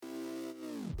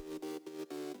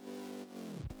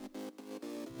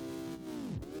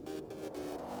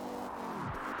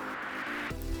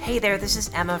Hey there, this is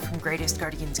Emma from Greatest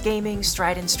Guardians Gaming,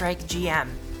 Stride and Strike GM.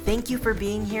 Thank you for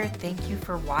being here. Thank you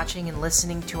for watching and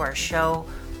listening to our show.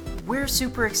 We're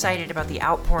super excited about the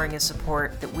outpouring of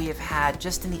support that we have had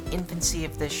just in the infancy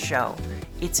of this show.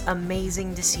 It's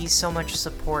amazing to see so much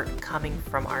support coming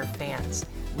from our fans.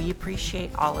 We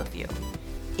appreciate all of you.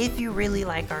 If you really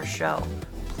like our show,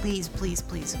 please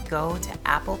go to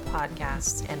Apple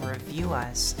Podcasts and review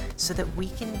us so that we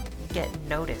can get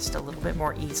noticed a little bit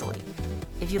more easily.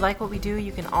 If you like what we do,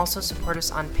 you can also support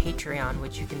us on Patreon,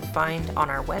 which you can find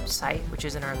on our website, which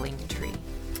is in our link tree.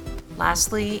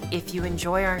 Lastly, if you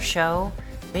enjoy our show,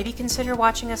 maybe consider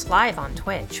watching us live on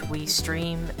Twitch. We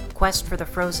stream Quest for the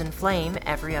Frozen Flame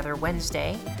every other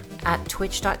Wednesday at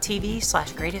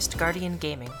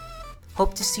twitch.tv/greatestguardiangaming.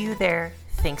 Hope to see you there.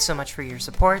 Thanks so much for your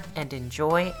support, and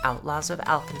enjoy Outlaws of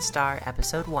Alkenstar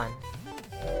Episode 1.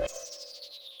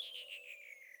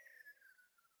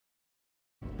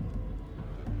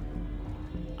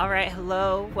 Alright,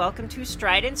 hello. Welcome to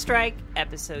Stride and Strike,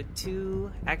 Episode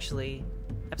 2. Actually,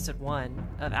 Episode 1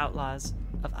 of Outlaws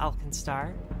of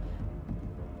Alkenstar.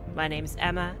 My name's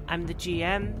Emma. I'm the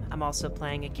GM. I'm also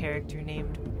playing a character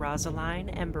named Rosaline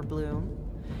Emberbloom.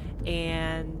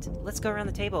 And let's go around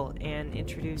the table and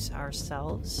introduce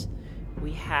ourselves.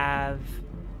 We have...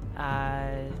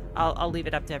 I'll leave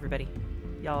it up to everybody.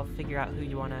 Y'all figure out who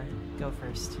you want to go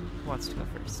first. Who wants to go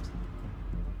first?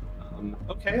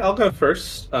 Okay, I'll go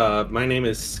first. My name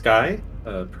is Sky,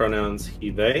 pronouns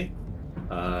he, they.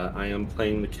 I am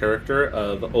playing the character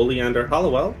of Oleander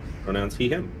Hollowell, pronouns he,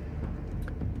 him.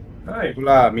 Hi,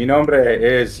 hola, mi nombre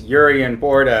es Urian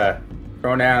Borda,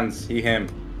 pronouns he, him.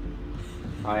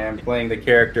 I am playing the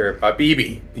character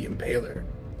Habibi, the Impaler.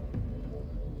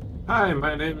 Hi,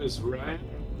 my name is Ryan.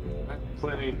 I'm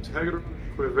playing Tegron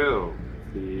Quivel,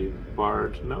 the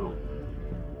Bard Gnome.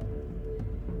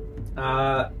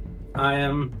 I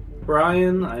am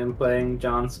Brian. I am playing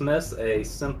John Smith, a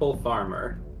simple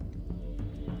farmer.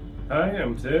 Hi,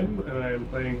 I'm Tim, and I am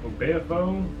playing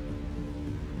Obeafo,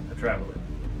 a traveler.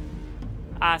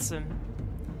 Awesome.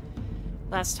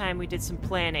 Last time we did some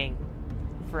planning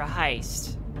for a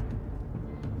heist.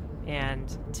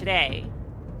 And today,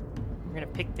 we're going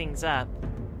to pick things up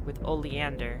with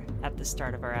Oleander at the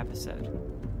start of our episode.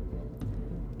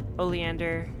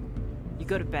 Oleander, you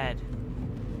go to bed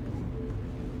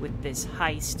with this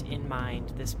heist in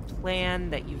mind, this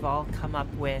plan that you've all come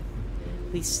up with,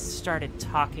 at least started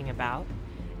talking about,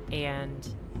 and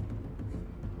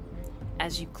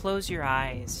as you close your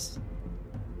eyes,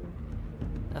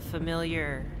 a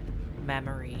familiar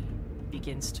memory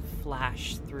begins to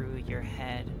flash through your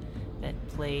head that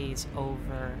plays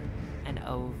over and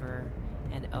over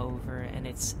and over, and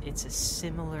it's a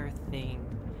similar thing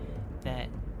that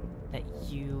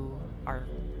you are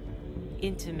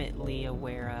intimately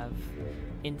aware of,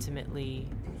 intimately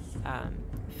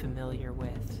familiar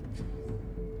with.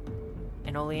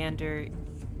 And Oleander,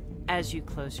 as you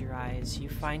close your eyes, you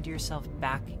find yourself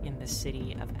back in the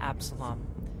city of Absalom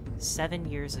 7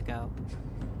 years ago.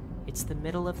 It's the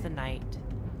middle of the night,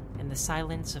 and the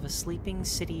silence of a sleeping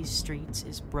city's streets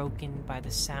is broken by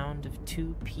the sound of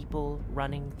two people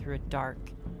running through a dark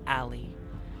alley.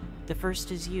 The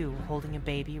first is you, holding a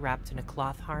baby wrapped in a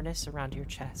cloth harness around your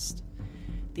chest.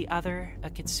 The other, a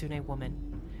kitsune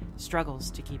woman,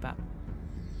 struggles to keep up.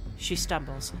 She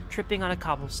stumbles, tripping on a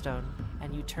cobblestone,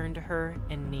 and you turn to her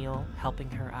and kneel,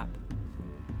 helping her up.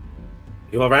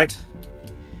 You alright?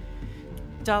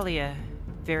 Dahlia,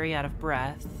 very out of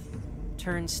breath,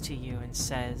 turns to you and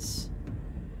says,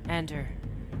 Ander,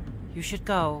 you should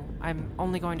go. I'm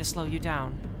only going to slow you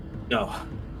down. No.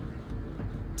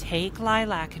 Take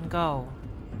Lilac and go.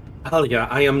 Alia,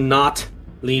 I am not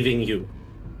leaving you.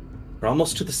 We're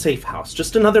almost to the safe house.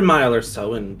 Just another mile or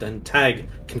so, and then Tag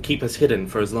can keep us hidden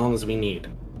for as long as we need.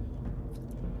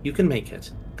 You can make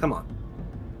it. Come on.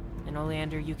 And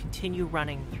Oleander, you continue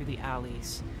running through the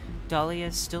alleys. Dahlia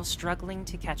is still struggling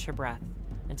to catch her breath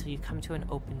until you come to an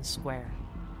open square.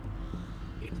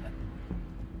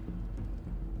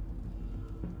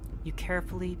 You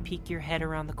carefully peek your head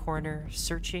around the corner,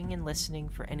 searching and listening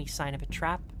for any sign of a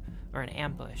trap or an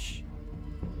ambush.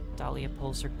 Dahlia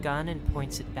pulls her gun and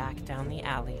points it back down the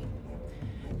alley.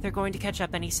 They're going to catch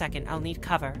up any second. I'll need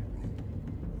cover.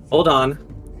 Hold on.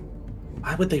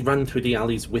 Why would they run through the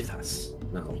alleys with us?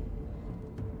 No.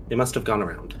 They must have gone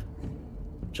around.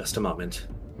 Just a moment.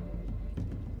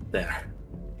 There.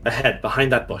 Ahead,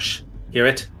 behind that bush. Hear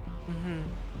it? Mm-hmm.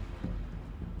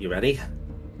 You ready?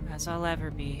 As I'll ever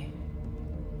be.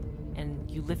 And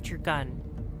you lift your gun,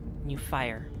 and you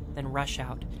fire. then rush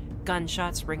out.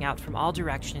 Gunshots ring out from all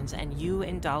directions, and you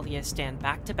and Dahlia stand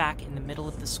back to back in the middle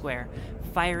of the square,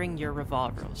 firing your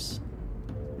revolvers.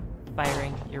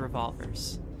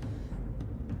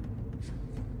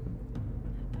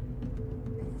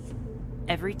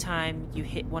 Every time you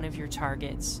hit one of your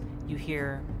targets, you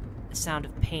hear a sound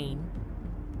of pain.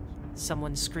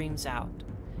 Someone screams out,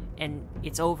 and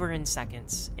it's over in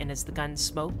seconds, and as the gun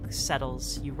smoke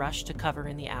settles, you rush to cover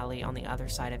in the alley on the other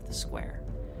side of the square.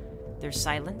 There's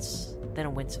silence, then a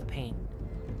wince of pain.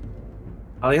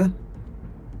 Alia?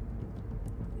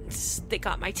 They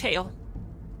got my tail.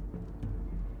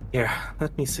 Here,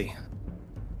 let me see.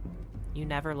 You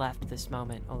never left this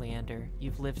moment, Oleander.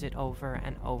 You've lived it over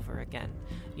and over again.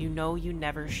 You know you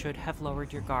never should have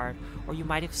lowered your guard, or you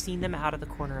might have seen them out of the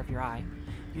corner of your eye.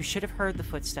 You should have heard the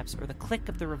footsteps, or the click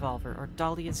of the revolver, or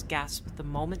Dahlia's gasp the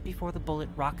moment before the bullet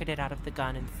rocketed out of the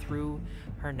gun and through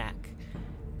her neck.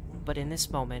 But in this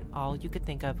moment, all you could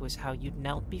think of was how you'd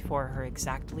knelt before her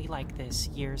exactly like this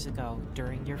years ago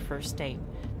during your first date,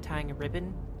 tying a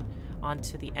ribbon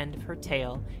onto the end of her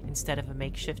tail instead of a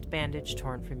makeshift bandage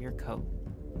torn from your coat.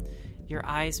 Your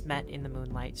eyes met in the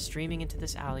moonlight, streaming into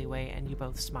this alleyway, and you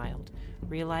both smiled,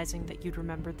 realizing that you'd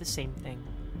remembered the same thing.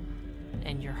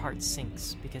 And your heart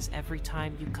sinks, because every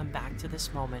time you come back to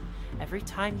this moment, every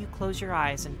time you close your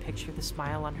eyes and picture the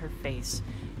smile on her face,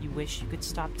 you wish you could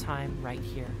stop time right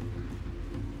here.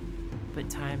 But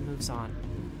time moves on,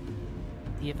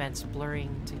 the events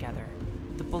blurring together.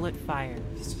 The bullet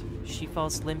fires. She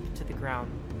falls limp to the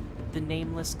ground. The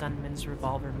nameless gunman's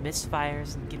revolver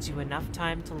misfires and gives you enough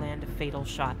time to land a fatal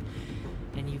shot,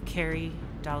 and you carry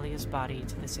Dahlia's body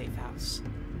to the safe house,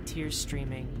 tears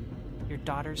streaming, your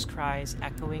daughter's cries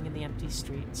echoing in the empty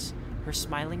streets, her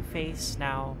smiling face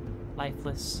now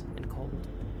lifeless and cold.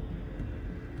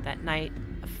 That night,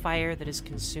 a fire that has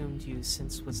consumed you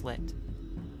since was lit,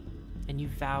 and you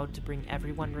vowed to bring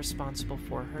everyone responsible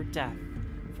for her death,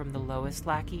 from the lowest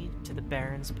lackey to the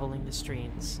barons pulling the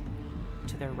strings,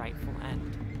 to their rightful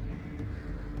end.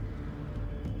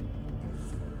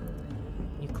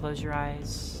 You close your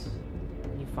eyes,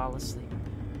 and you fall asleep.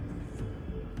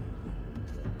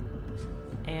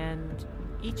 And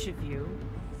each of you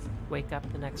wake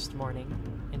up the next morning,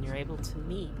 and you're able to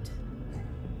meet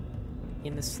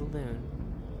in the saloon.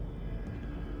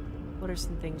 What are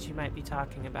some things you might be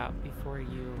talking about before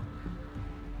you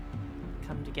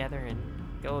come together and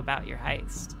go about your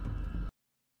heist?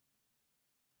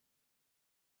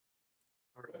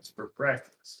 That's for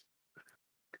practice.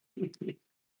 I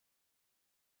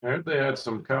heard they had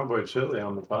some cowboy chili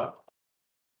on the pot.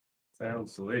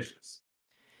 Sounds delicious.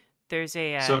 There's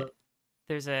a So-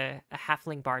 there's a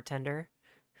halfling bartender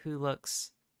who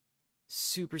looks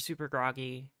super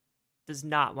groggy, does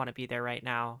not want to be there right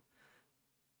now,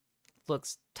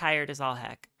 looks tired as all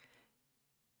heck,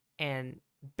 and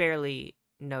barely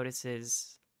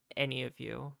notices any of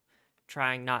you,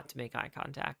 trying not to make eye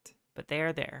contact. But they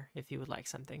are there if you would like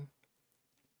something.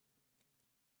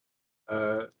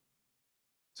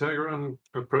 Tagaron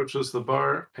approaches the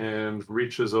bar and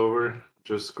reaches over,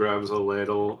 just grabs a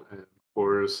ladle and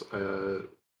pours a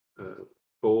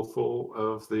bowl full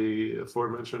of the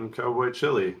aforementioned cowboy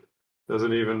chili.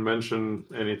 Doesn't even mention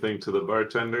anything to the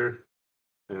bartender,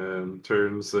 and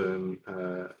turns and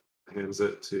hands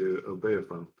it to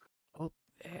Obeaphone. Oh,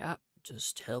 yeah,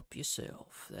 just help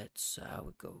yourself. That's how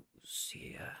it goes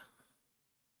here.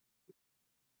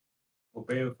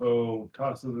 Obeafo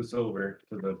tosses this over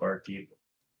to the barkeep.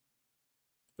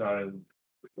 Nodded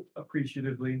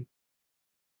appreciatively.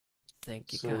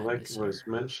 Thank you So kindly, like I sir. was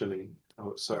mentioning,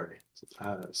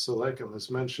 so like I was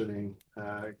mentioning,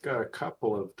 got a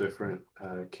couple of different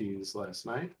keys last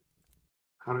night.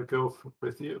 How'd it go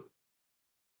with you?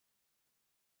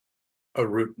 A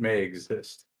route may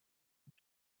exist,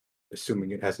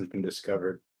 assuming it hasn't been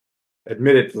discovered.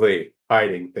 Admittedly,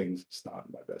 hiding things is not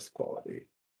my best quality.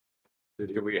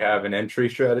 Do we have an entry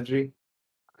strategy?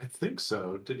 I think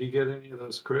so. Did you get any of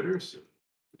those critters?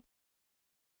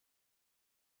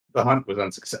 The hunt was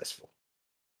unsuccessful.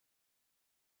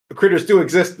 The critters do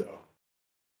exist, though.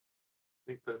 I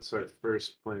think that's our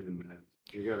first plan, man.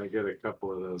 You gotta get a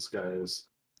couple of those guys.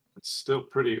 It's still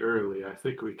pretty early. I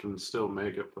think we can still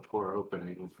make it before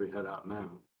opening if we head out now.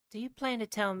 Do you plan to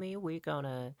tell me we're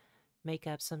gonna make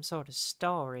up some sort of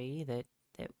story that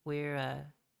we're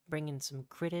bringing some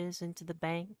critters into the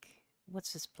bank?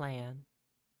 What's his plan?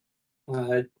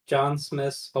 John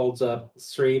Smith holds up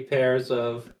 3 pairs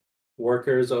of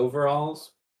workers'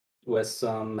 overalls with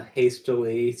some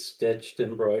hastily stitched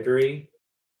embroidery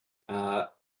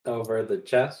over the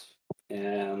chest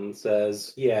and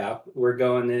says, yeah, we're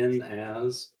going in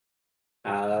as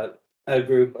a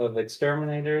group of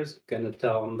exterminators. Gonna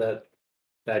tell them that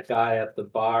that guy at the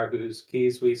bar whose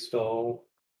keys we stole,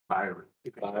 Byron.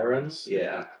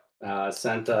 Yeah,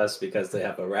 sent us because they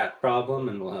have a rat problem,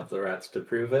 and we'll have the rats to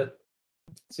prove it.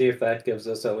 See if that gives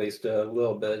us at least a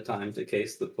little bit of time to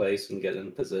case the place and get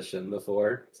in position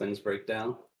before things break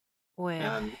down.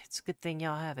 Well, it's a good thing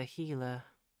y'all have a healer.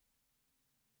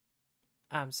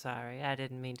 I'm sorry, I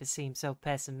didn't mean to seem so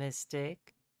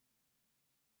pessimistic.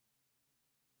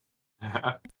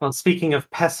 Well, speaking of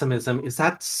pessimism, is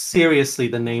that seriously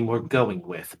the name we're going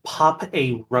with? Pop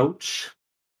a Roach?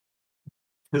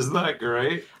 Isn't that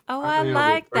great? Oh, I I think it'll be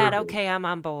like that. perfect. Okay, I'm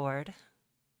on board.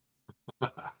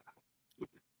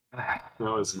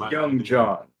 No, it's my Young idea.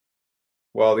 John,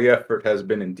 while the effort has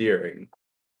been endearing,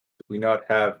 do we not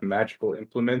have magical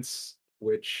implements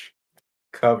which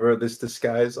cover this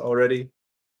disguise already?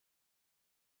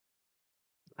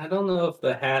 I don't know if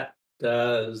the hat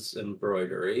does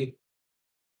embroidery.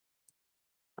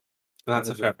 That's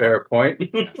a fair Fair point.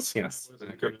 Yes, I yes.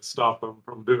 wasn't going to stop him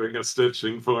from doing a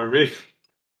stitching for me.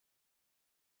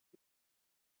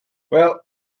 Well,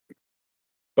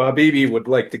 Babibi would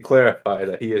like to clarify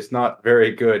that he is not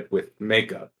very good with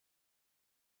makeup.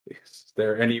 Is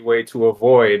there any way to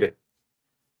avoid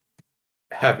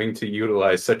having to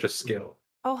utilize such a skill?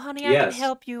 Oh, honey, I can Yes.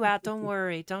 help you out. Don't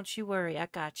worry. Don't you worry. I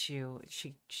got you.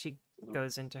 She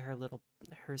goes into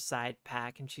her side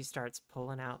pack and she starts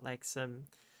pulling out like some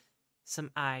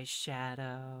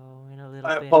eyeshadow and a little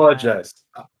I bit of apologize.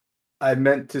 I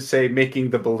meant to say making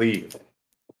the believe.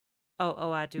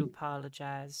 Oh, I do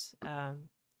apologize.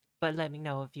 But let me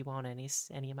know if you want any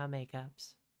of my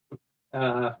makeups.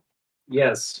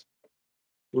 Yes.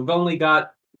 We've only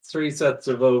got 3 sets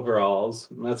of overalls,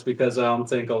 and that's because I don't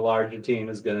think a larger team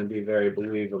is going to be very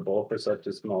believable for such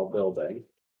a small building.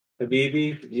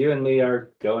 Habibi, you and me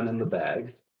are going in the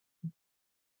bag.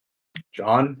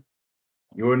 John,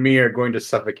 you and me are going to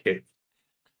suffocate.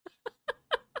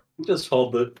 Just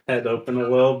hold the head open a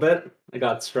little bit. I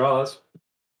got straws.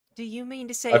 Do you mean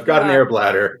to say I've got you an are air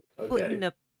bladder. putting Okay.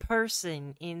 a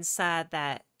person inside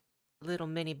that little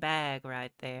mini bag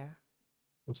right there?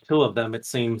 2 of them, it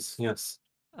seems, yes.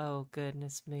 Oh,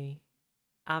 goodness me.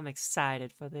 I'm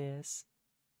excited for this.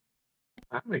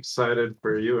 I'm excited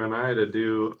for you and I to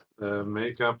do the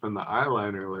makeup and the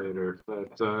eyeliner later,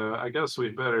 but I guess we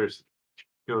better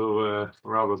go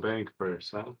rob a bank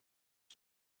first, huh?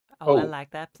 Oh, I Oh.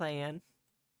 like that plan.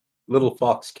 Little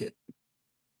fox kid.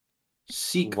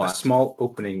 Seek a What? small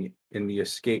opening in the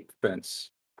escape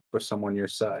fence for someone your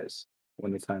size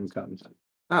when the time comes.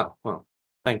 Oh, well,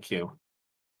 thank you.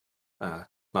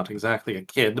 Not exactly a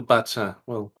kid, but,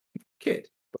 well, Kid.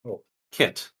 Oh,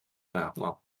 kit.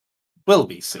 Well, will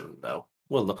be soon, though.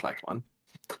 Will look like one.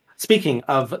 Speaking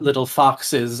of little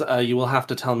foxes, you will have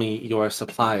to tell me your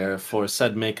supplier for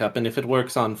said makeup, and if it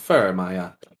works on fur,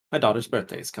 my daughter's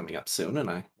birthday is coming up soon, and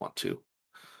I want to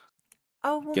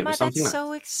Oh, well, get her that's something nice.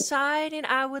 so exciting.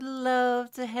 I would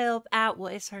love to help out.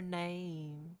 What is her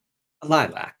name?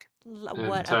 Lilac. And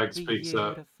What a Tag speaks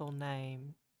up. beautiful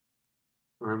name.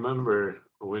 Remember,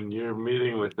 when you're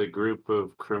meeting with a group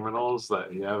of criminals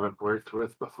that you haven't worked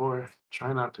with before,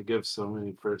 try not to give so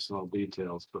many personal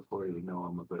details before you know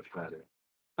them a bit better.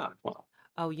 Well,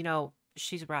 Oh,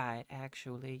 she's right,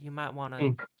 actually. You might want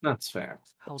to that's fair.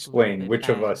 hold a little explain bit which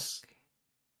of back. us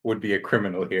would be a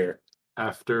criminal here.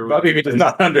 After Bobby does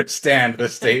not understand the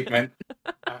statement.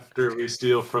 after we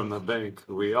steal from the bank,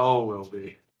 we all will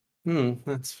be.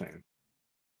 That's fair.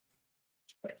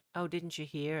 Oh, didn't you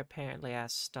hear? Apparently I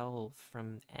stole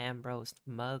from Ambrose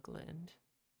Mugland.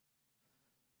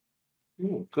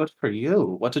 Ooh, good for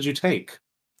you. What did you take?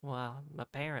 Well,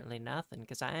 apparently nothing,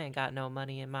 because I ain't got no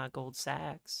money in my gold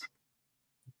sacks.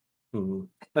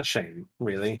 A shame,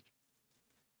 really.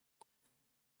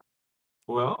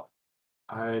 Well,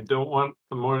 I don't want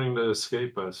the morning to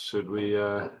escape us. Should we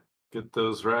get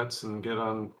those rats and get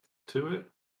on to it?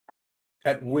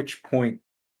 At which point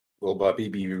will Bobby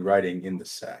be riding in the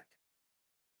sack?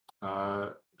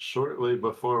 Shortly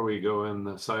before we go in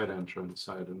the side entrance,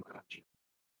 I'd imagine.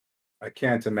 I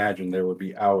can't imagine there would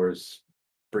be hours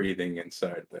breathing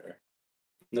inside there.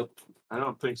 Nope. I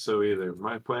don't think so either.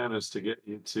 My plan is to get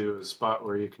you to a spot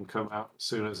where you can come out as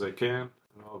soon as I can,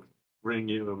 and I'll bring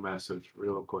you a message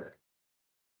real quick.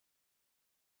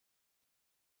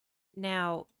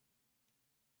 Now,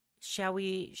 shall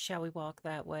we walk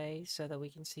that way so that we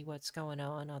can see what's going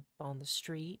on up on the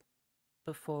street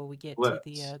before we get to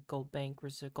the Let's. gold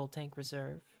tank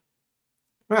reserve?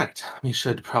 Right, we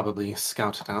should probably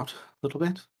scout it out a little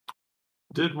bit.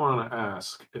 Did want to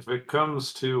ask if it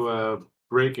comes to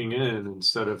breaking in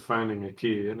instead of finding a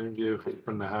key, any of you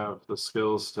happen to have the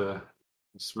skills to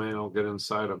This man will get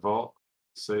inside a vault.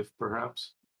 Safe,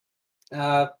 perhaps?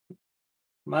 My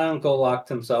uncle locked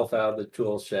himself out of the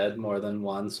tool shed more than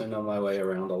once. I know my way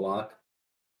around a lock.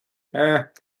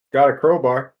 Got a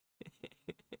crowbar.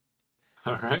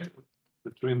 All right.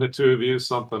 Between the two of you,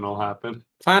 something will happen.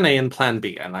 Plan A and Plan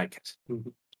B. I like it.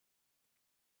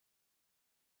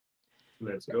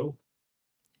 Let's go.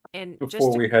 And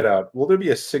Before we head out, will there be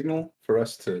a signal for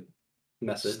us to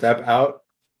Message. step out?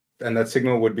 And that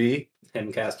signal would be?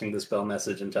 Him casting the spell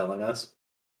message and telling us.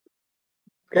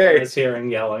 Okay. It's hearing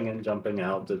yelling and jumping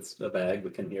out. It's a bag.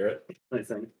 We can hear it, I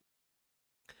think.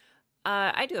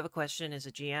 I do have a question as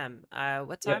a GM.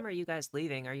 What time are you guys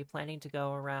leaving? Are you planning to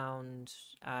go around?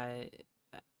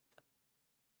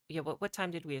 What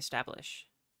time did we establish?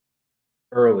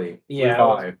 Early. Yeah,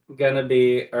 5. gonna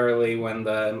be early when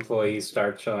the employees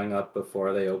start showing up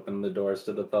before they open the doors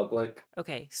to the public.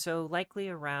 Okay, so likely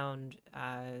around,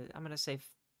 I'm going to say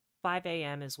 5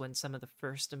 a.m. is when some of the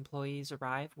first employees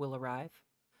will arrive.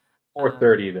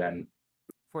 4:30 then.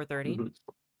 4:30? Mm-hmm.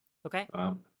 Okay.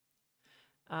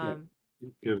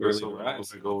 Give us a little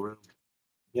wiggle room.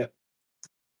 Yep.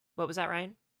 What was that,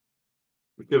 Ryan?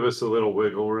 Give us a little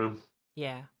wiggle room.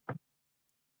 Yeah.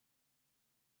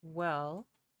 Well,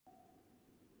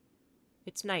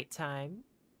 it's nighttime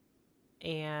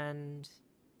and,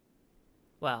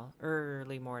 well,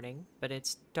 early morning, but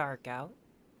it's dark out.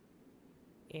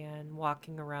 And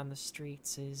walking around the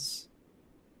streets is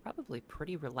probably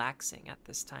pretty relaxing at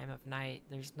this time of night.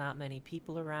 There's not many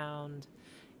people around,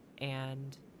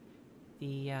 and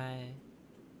the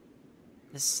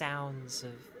sounds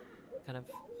of kind of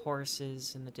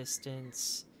horses in the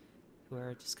distance who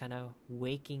are just kind of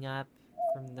waking up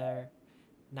from their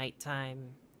nighttime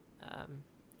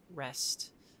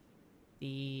rest.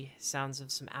 The sounds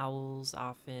of some owls,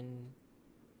 often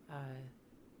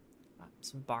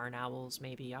some barn owls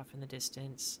maybe off in the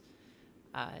distance.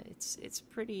 It's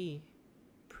pretty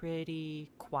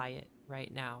quiet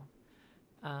right now.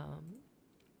 We're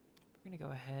gonna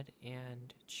go ahead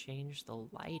and change the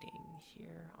lighting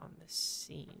here on the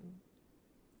scene.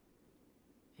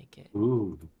 Make it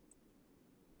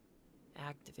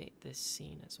activate this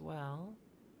scene as well,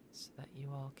 so that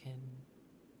you all can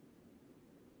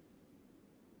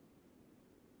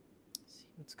see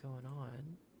what's going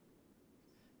on.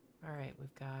 All right,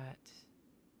 we've got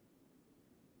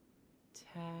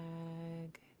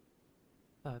tag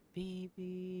a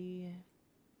BB.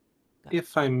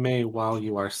 If I may, while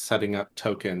you are setting up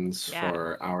tokens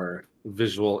for our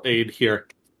visual aid here,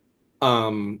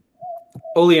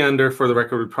 Oleander, for the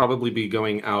record, would probably be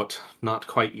going out, not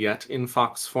quite yet in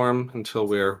fox form until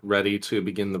we're ready to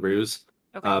begin the ruse.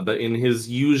 Okay. But in his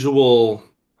usual,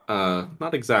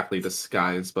 not exactly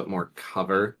disguise, but more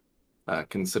cover,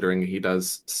 considering he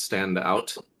does stand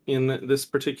out in this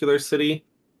particular city.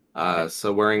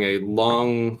 So wearing a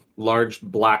long, large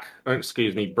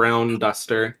brown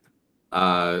duster,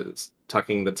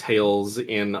 tucking the tails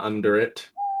in under it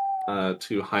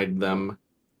to hide them.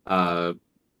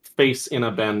 Face in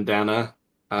a bandana,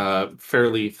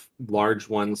 fairly large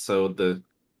one, so the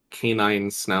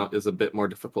canine snout is a bit more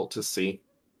difficult to see.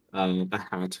 A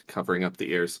hat covering up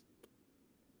the ears.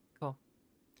 Cool.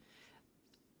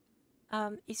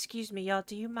 Excuse me, y'all.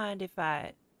 Do you mind if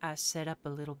I set up a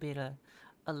little bit of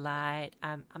a light?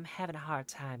 I'm having a hard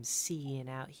time seeing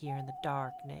out here in the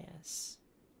darkness.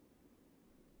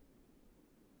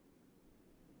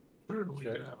 Sure, we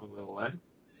could have a little light.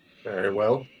 Very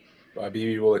well.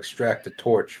 Bobby will extract a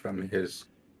torch from his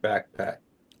backpack.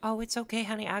 Oh, it's okay,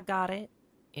 honey. I got it.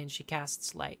 And she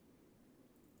casts light.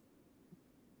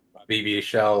 Bobby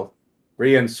shall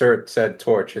reinsert said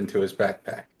torch into his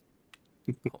backpack.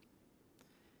 Cool.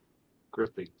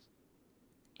 Grippy.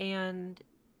 And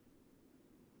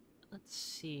let's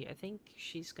see. I think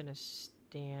she's gonna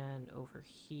stand over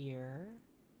here.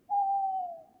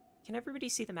 Can everybody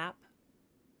see the map?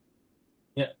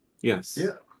 Yes.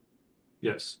 Yeah.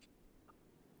 Yes.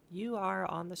 You are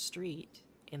on the street,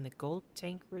 and the gold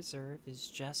tank reserve is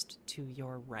just to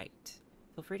your right.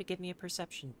 Feel free to give me a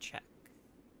perception check.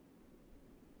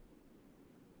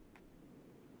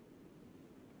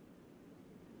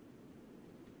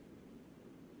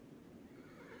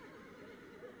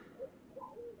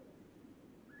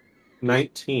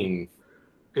 $19.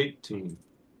 18.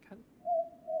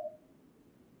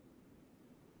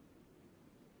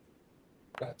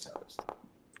 That's ours.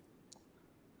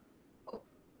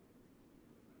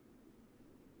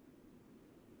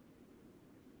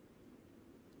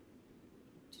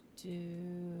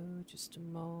 Just a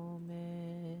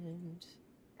moment.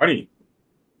 Honey.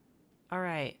 All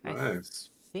right. Nice.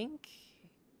 I think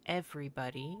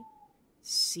everybody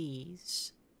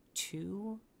sees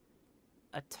two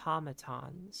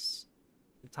automatons,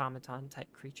 automaton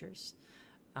type creatures.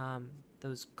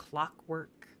 Those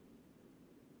clockwork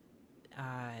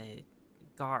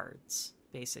guards,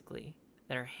 basically,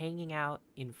 that are hanging out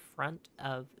in front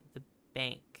of the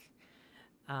bank.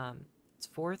 It's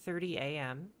 4:30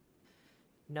 a.m.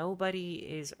 Nobody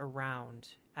is around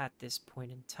at this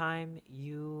point in time.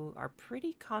 You are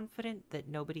pretty confident that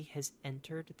nobody has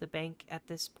entered the bank at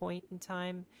this point in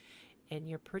time, and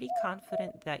you're pretty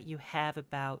confident that you have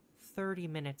about 30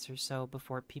 minutes or so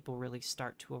before people really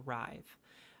start to arrive.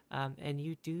 And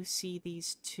you do see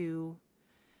these two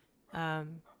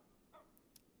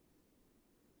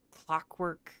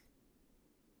clockwork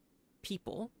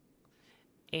people.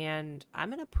 And I'm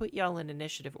going to put y'all in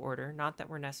initiative order. Not that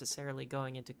we're necessarily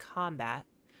going into combat,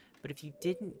 but if you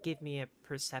didn't give me a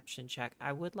perception check,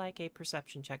 I would like a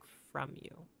perception check from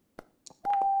you.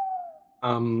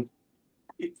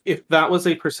 If that was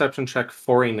a perception check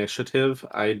for initiative,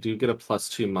 I do get a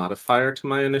 +2 modifier to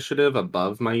my initiative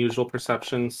above my usual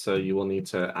perception, so you will need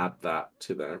to add that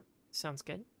to there. Sounds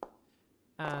good.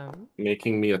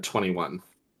 Making me a 21.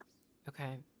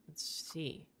 Okay, let's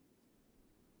see.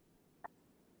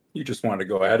 You just wanted to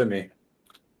go ahead of me.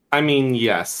 I mean,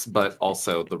 yes, but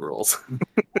also the rules.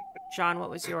 John, what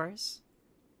was yours?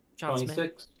 John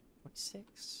 26. Smith?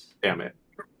 26. Damn it.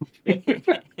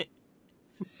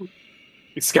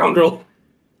 You scoundrel.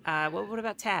 What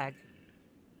about Tag?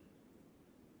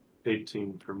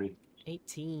 18 for me.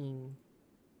 18.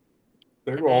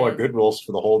 They were all our good rolls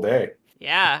for the whole day.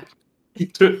 Yeah.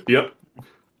 Yep.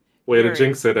 Way Yuri. to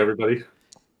jinx it, everybody.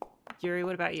 Yuri,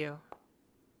 what about you?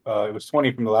 It was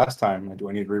 20 from the last time. Do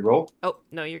I need to re-roll? Oh,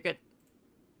 no, you're good.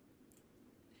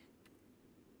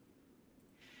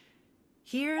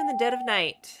 Here in the dead of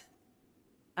night,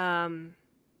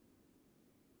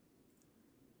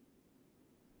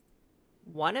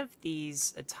 one of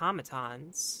these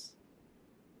automatons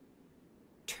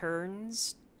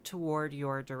turns toward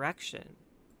your direction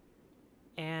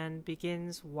and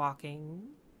begins walking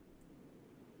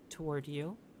toward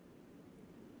you.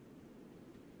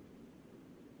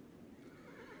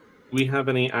 We have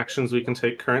any actions we can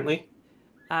take currently?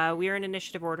 We are in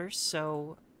initiative order,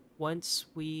 so once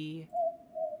we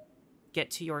get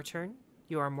to your turn,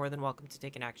 you are more than welcome to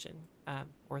take an action,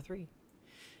 or 3.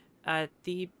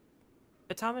 The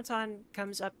automaton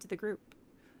comes up to the group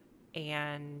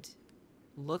and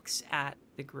looks at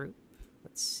the group.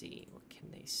 Let's see, what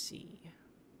can they see?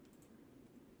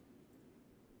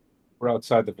 We're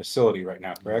outside the facility right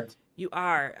now, correct? You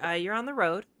are. You're on the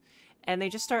road, and they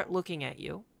just start looking at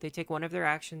you. They take one of their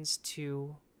actions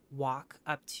to walk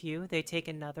up to you. They take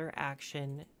another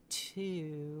action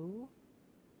to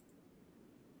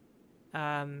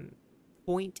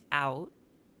point out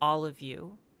all of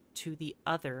you to the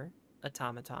other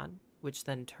automaton, which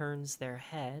then turns their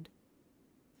head.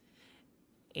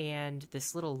 And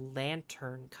this little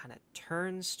lantern kind of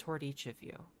turns toward each of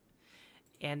you.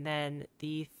 And then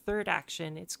the third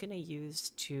action it's going to use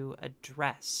to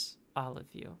address all of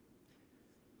you.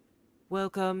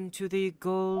 Welcome to the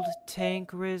Gold Tank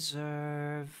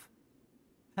Reserve.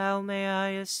 How may I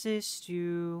assist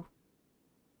you?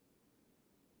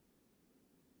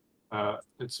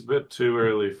 It's a bit too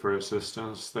early for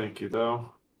assistance. Thank you,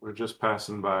 though. We're just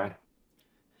passing by.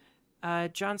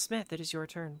 John Smith, it is your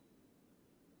turn.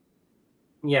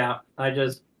 Yeah, I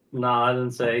just nod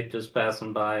and say, just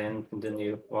passing by, and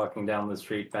continue walking down the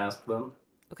street past them.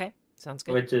 Okay, sounds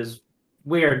good. Which is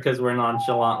weird because we're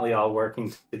nonchalantly all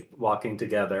walking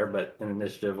together, but in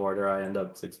initiative order, I end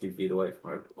up 60 feet away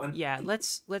from everyone. Yeah,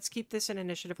 let's keep this in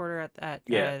initiative order at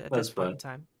that's this point in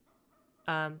fine.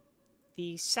 time.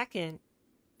 The second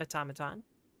automaton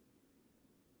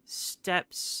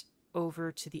steps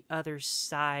over to the other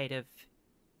side of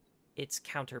its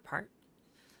counterpart.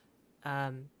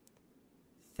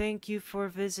 Thank you for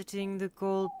visiting the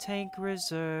Gold Tank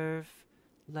Reserve.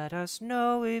 Let us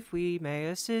know if we may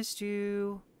assist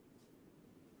you.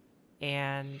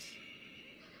 And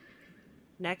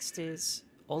next is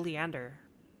Oleander.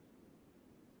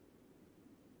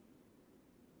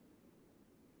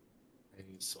 I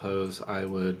suppose I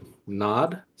would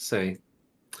nod, say,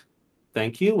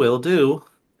 thank you, will do,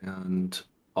 and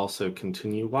also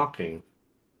continue walking.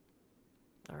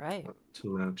 All right.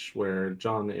 To match where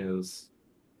John is.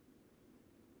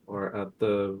 Or at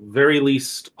the very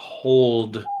least,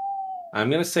 hold. I'm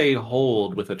going to say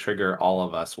hold with a trigger all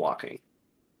of us walking.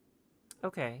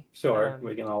 Okay. Sure,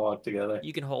 we can all walk together.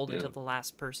 You can hold until the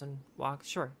last person walks.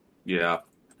 Sure. Yeah.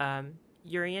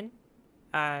 Urian,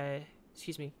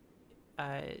 excuse me,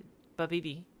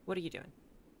 Babibi, what are you doing?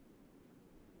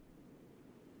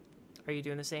 Are you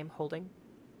doing the same, holding?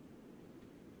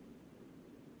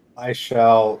 I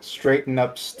shall straighten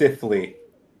up stiffly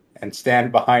and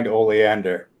stand behind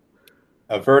Oleander,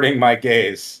 averting my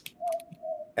gaze,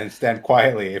 and stand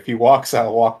quietly. If he walks,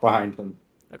 I'll walk behind him.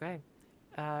 Okay.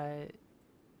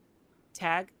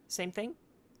 Tag, same thing.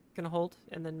 Gonna hold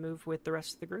and then move with the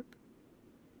rest of the group.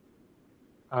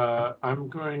 I'm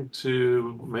going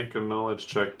to make a knowledge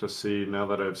check to see, now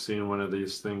that I've seen one of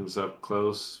these things up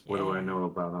close, what do I Yeah. know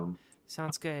about them?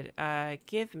 Sounds good.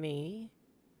 Give me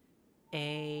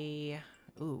a...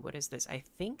 Ooh, what is this? I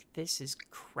think this is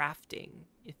crafting,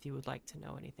 if you would like to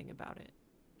know anything about it.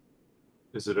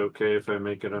 Is it okay if I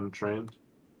make it untrained?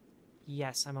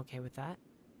 Yes, I'm okay with that.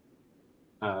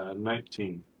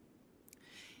 19.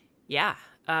 Yeah.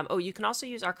 Oh, you can also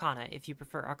use Arcana if you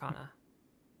prefer Arcana.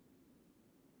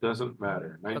 Doesn't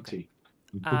matter. 19.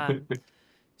 Um,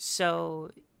 So,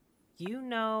 you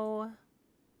know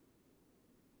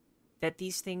that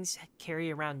these things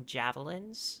carry around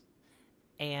javelins,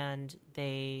 and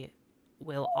they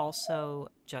will also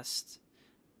just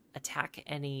attack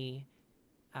anyone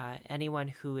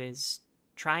who is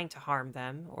trying to harm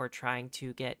them or trying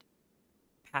to get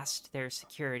past their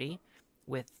security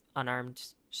with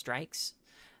unarmed strikes.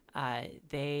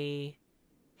 They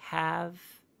have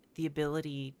the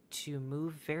ability to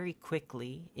move very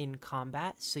quickly in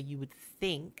combat, so you would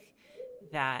think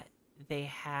that they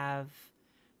have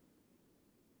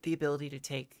the ability to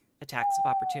take attacks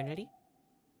of opportunity.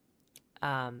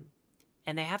 And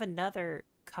they have another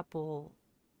couple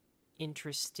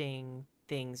interesting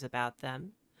things about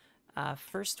them.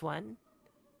 First one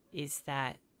is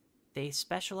that they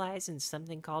specialize in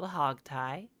something called a hog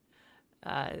tie.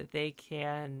 They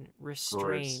can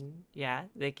restrain,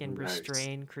 they can Nice.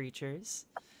 restrain creatures.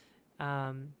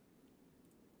 And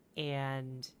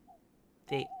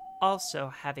they also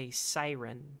have a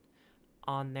siren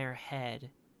on their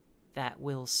head that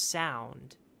will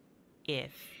sound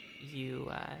if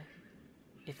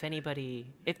if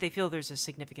they feel there's a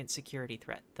significant security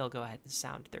threat, they'll go ahead and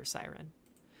sound their siren.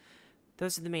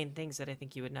 Those are the main things that I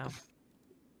think you would know.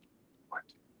 What?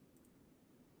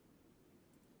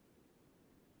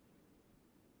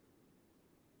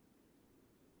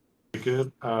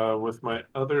 Good. With my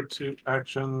other 2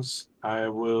 actions, I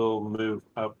will move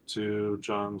up to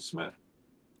John Smith.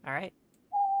 All right.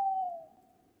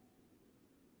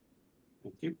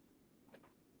 Thank you.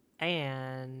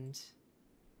 And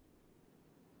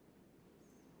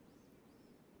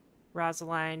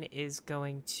Rosaline is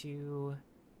going to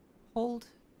hold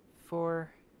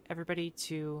for everybody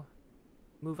to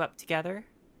move up together.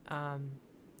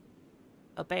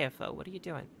 Obeafo, what are you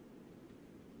doing?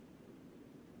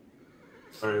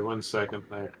 Sorry, 1 second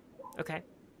there. Okay.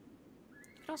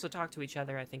 You can also talk to each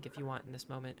other, I think, if you want in this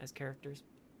moment as characters.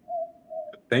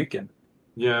 Thinking.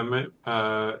 Yeah,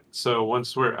 so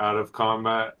once we're out of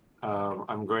combat,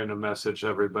 I'm going to message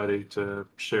everybody to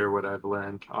share what I've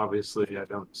learned. Obviously, I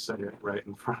don't say it right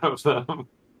in front of them.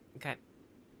 Okay.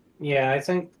 Yeah, I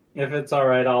think if it's all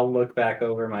right, I'll look back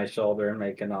over my shoulder and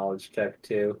make a knowledge check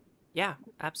too. Yeah,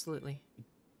 absolutely.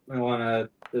 I want to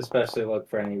especially look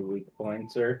for any weak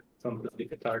points or something we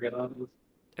could target on.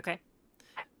 Okay.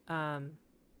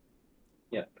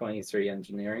 Yeah, 23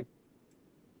 engineering.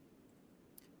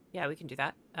 Yeah, we can do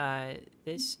that.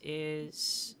 This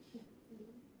is...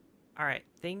 All right,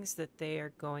 things that they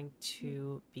are going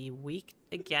to be weak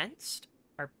against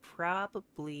are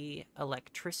probably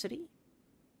electricity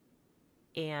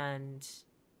and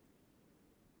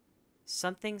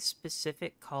something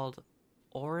specific called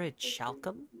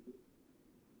orichalcum.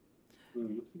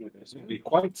 This would be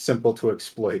quite simple to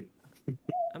exploit. I'm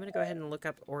going to go ahead and look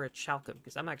up orichalcum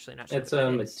because I'm actually not sure It's what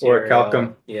a that is. material.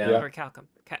 Orichalcum. Yeah. Orichalcum.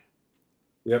 Okay.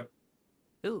 Yep.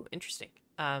 Ooh, interesting.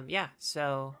 Yeah,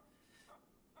 so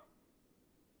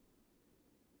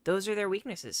those are their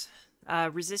weaknesses.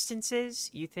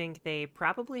 Resistances, you think they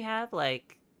probably have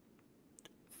like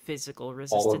physical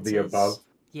resistances. All of the above.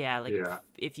 Yeah, like Yeah.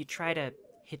 if you try to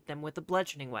hit them with a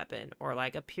bludgeoning weapon or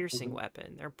like a piercing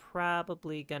weapon, they're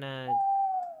probably gonna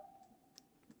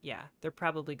they're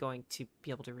probably going to be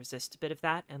able to resist a bit of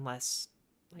that unless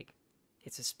like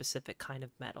it's a specific kind of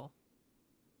metal.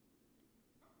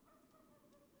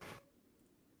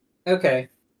 Okay.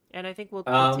 And I think we'll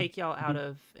take y'all out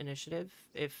of initiative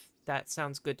if that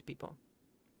sounds good to people.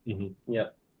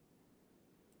 Yep.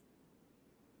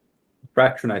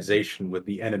 Fraternization with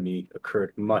the enemy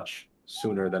occurred much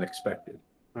sooner than expected.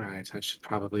 All right, I should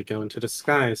probably go into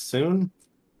disguise soon.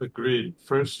 Agreed.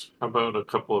 First, how about a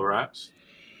couple of rats?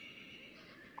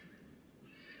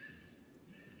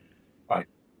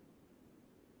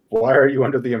 Why are you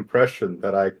under the impression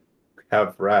that I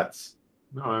have rats?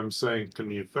 No, I'm saying, can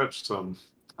you fetch some?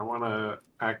 I want to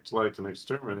act like an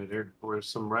exterminator. Where's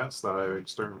some rats that I've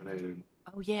exterminated?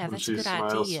 Oh yeah, And that's a she good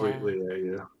smiles idea. sweetly at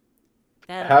you.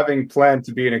 That Having planned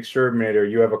to be an exterminator,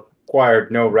 you have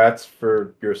acquired no rats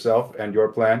for yourself and your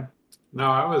plan. No,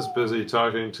 I was busy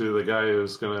talking to the guy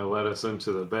who's going to let us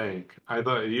into the bank. I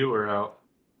thought you were out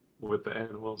with the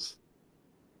animals.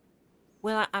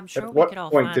 well, I'm sure At we could what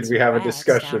all point find did we some have a rats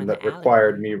down discussion in that the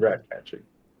required alleyway. me rat catching?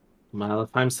 Well, if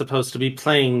I'm supposed to be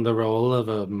playing the role of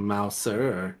a mouser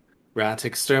or rat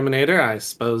exterminator, I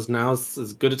suppose now's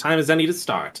as good a time as any to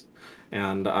start.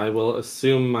 And I will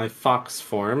assume my fox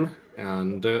form,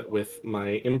 and with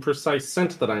my imprecise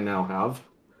scent that I now have,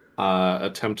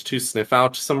 attempt to sniff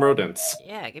out some rodents.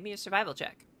 Yeah, give me a survival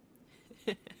check.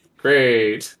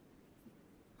 Great.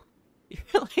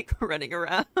 You're like running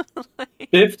around. like,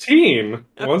 15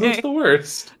 wasn't okay. the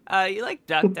worst. You like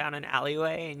duck down an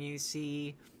alleyway and you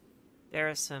see there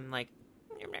are some like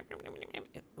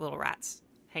little rats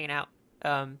hanging out.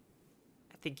 I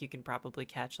think you can probably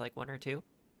catch like one or two.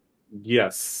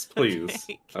 Yes, please.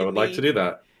 Okay, I give would like to me. do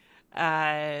that.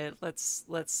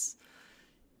 Let's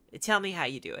tell me how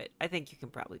you do it. I think you can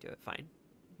probably do it fine.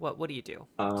 What do you do?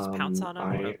 Just pounce on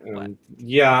them or I what? am,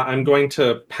 yeah, I'm going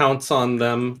to pounce on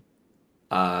them,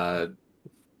 uh,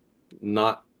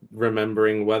 not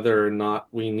remembering whether or not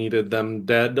we needed them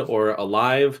dead or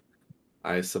alive.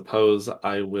 I suppose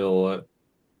I will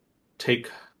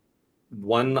take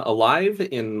one alive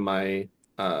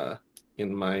uh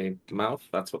in my mouth.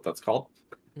 That's what that's called.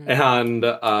 Mm.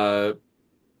 And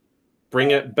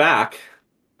bring it back,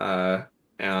 uh,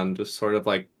 and just sort of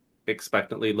like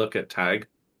expectantly look at Tag,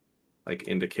 like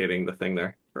indicating the thing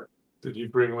there. Did you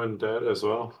bring one dead as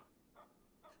well?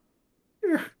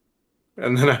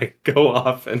 And then I go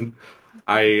off and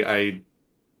I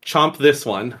chomp this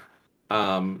one.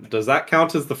 Does that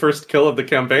count as the first kill of the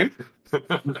campaign?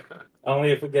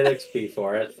 Only if we get XP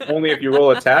for it. Only if you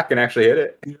roll attack and actually hit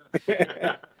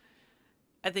it.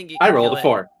 I think you I can rolled kill a it.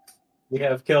 4. We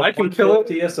have killed I can kill it.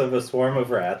 1/50th of a swarm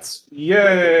of rats.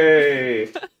 Yay!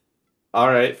 All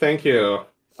right, thank you.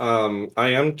 I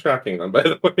am tracking them, by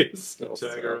the way. Still,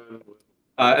 Tag so. around.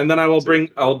 And then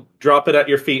I'll drop it at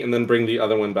your feet and then bring the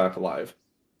other one back alive.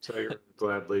 Tiger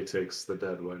gladly takes the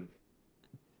dead one.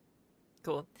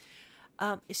 Cool.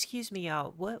 Excuse me,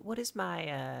 y'all. What is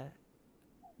my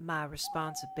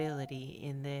responsibility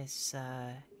in this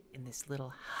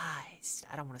little heist?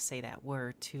 I don't want to say that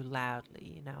word too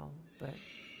loudly, but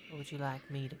what would you like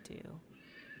me to do?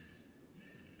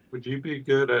 Would you be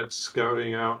good at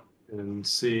scouting out and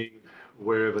seeing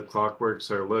where the clockworks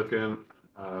are looking,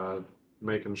 uh,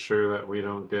 making sure that we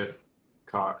don't get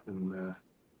caught in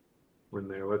when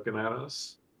they're looking at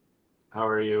us? How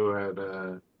are you at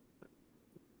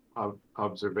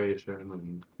observation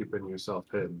and keeping yourself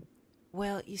hidden?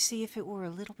 Well, you see, if it were a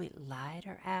little bit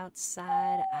lighter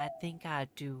outside, I think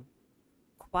I'd do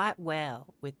quite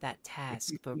well with that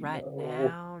task. But right No.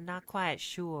 now, not quite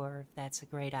sure if that's a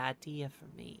great idea for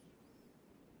me.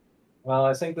 Well,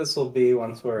 I think this will be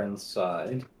once we're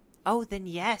inside. Oh, then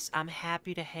yes, I'm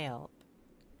happy to help.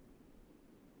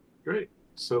 Great.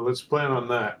 So let's plan on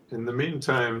that. In the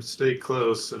meantime, stay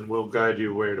close and we'll guide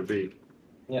you where to be.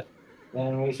 Yep.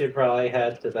 And we should probably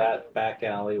head to that back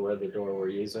alley where the door we're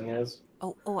using is.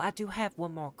 Oh, I do have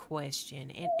one more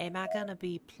question. Am I gonna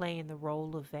be playing the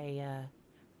role of a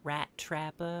rat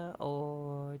trapper,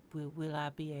 or will I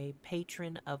be a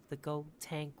patron of the Gold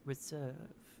Tank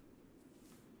Reserve?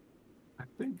 I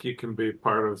think you can be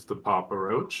part of the Papa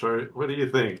Roach. Or what do you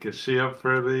think? Is she up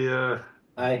for the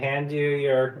I hand you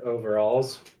your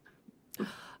overalls.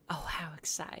 Oh, how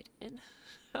exciting.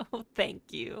 Oh,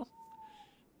 thank you.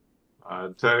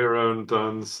 Tyrone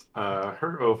dons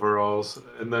her overalls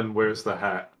and then wears the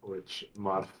hat, which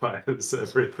modifies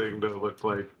everything to look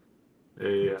like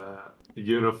a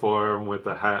uniform with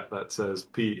a hat that says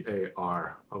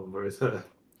PAR over the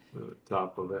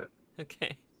top of it.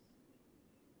 Okay.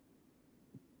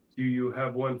 Do you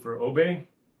have one for Obey?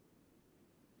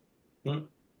 Hmm?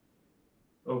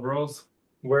 Overalls?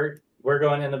 We're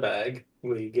going in a bag.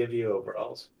 We give you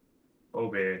overalls.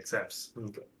 Obey accepts.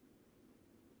 Okay.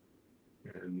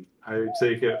 And I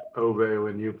take it, Obe,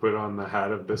 when you put on the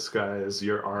hat of disguise,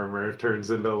 your armor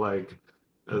turns into like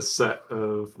a set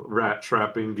of rat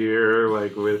trapping gear,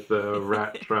 like with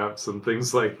rat traps and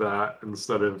things like that,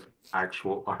 instead of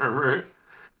actual armor.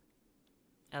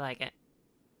 I like it.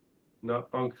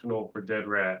 Not functional for dead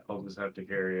rat. I'll just have to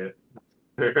carry it.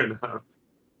 Fair enough.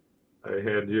 I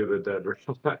hand you the dead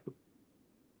rat.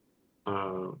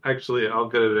 Actually, I'll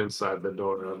get it inside the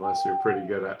door unless you're pretty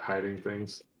good at hiding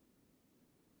things.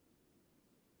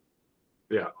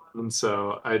 Yeah, and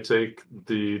so I take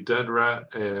the dead rat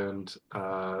and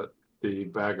the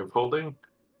bag of holding.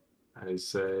 I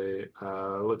say,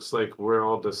 looks like we're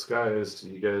all disguised.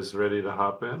 You guys ready to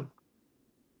hop in?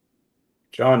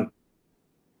 John,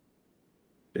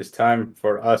 it's time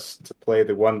for us to play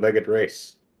the one-legged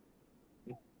race.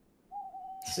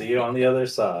 See you on the other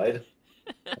side.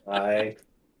 I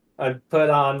put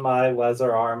on my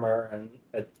leather armor and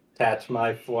attach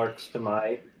my forks to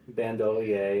my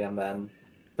bandolier, and then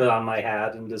put on my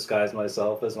hat and disguise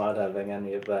myself as not having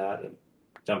any of that, and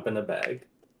jump in the bag.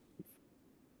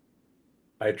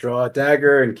 I draw a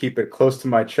dagger and keep it close to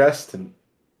my chest and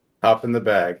hop in the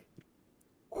bag.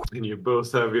 And you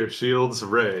both have your shields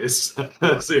raised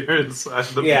as you're inside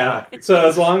the Yeah. bag. So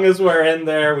as long as we're in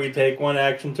there, we take one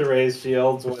action to raise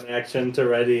shields, one action to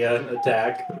ready an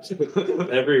attack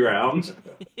every round,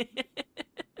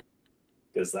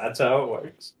 because that's how it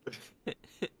works.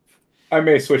 I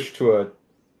may switch to a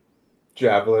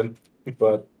javelin,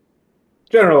 but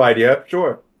general idea,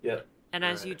 sure. Yep. And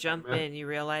as you Right, jump man. in, you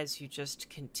realize you just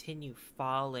continue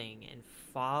falling and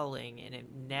falling, and it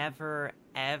never,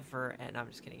 ever. And I'm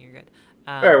just kidding. You're good.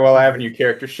 Very well, I have a new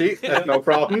character sheet. That's no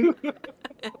problem.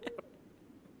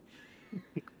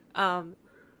 All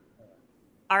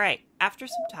right. After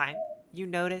some time, you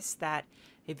notice that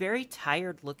a very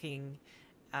tired-looking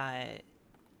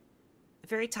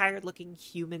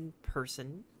human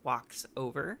person walks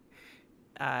over.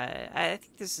 I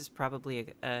think this is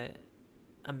probably a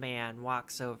man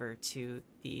walks over to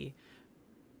the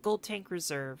Gold Tank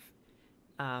Reserve,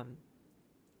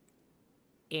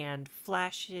 and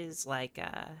flashes like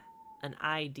an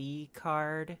ID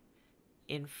card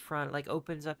in front, like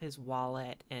opens up his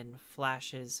wallet and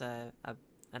flashes an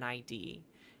ID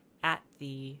at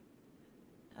the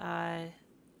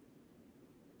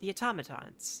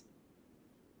automatons,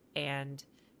 and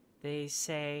they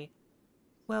say,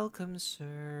 "Welcome,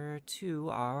 sir, to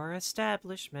our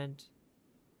establishment.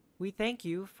 We thank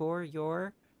you for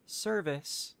your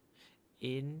service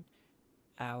in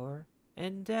our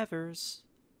endeavors.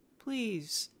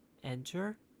 Please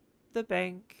enter the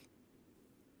bank."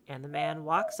 And the man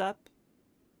walks up,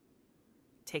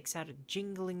 takes out a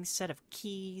jingling set of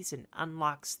keys, and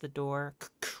unlocks the door.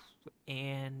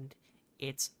 And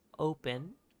it's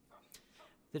open.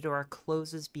 The door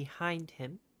closes behind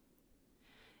him.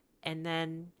 And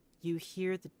then you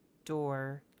hear the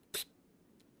door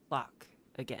lock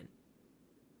again.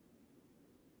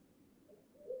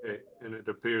 Okay, and it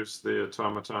appears the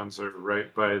automatons are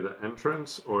right by the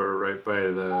entrance or right by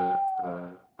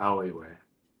the alleyway.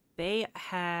 They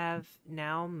have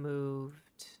now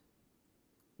moved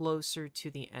closer to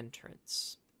the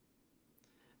entrance.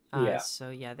 Yeah. So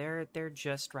yeah, they're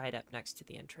just right up next to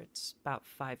the entrance, about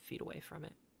 5 feet away from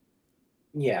it.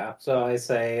 Yeah. So I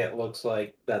say it looks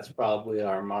like that's probably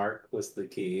our mark with the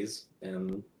keys,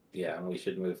 and yeah, we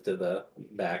should move to the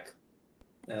back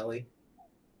alley.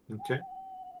 Okay.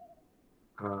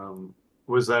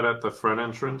 Was that at the front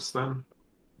entrance then?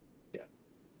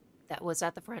 That was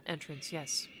at the front entrance,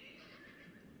 yes.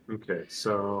 Okay,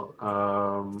 so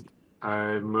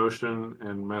I motion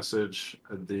and message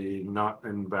the not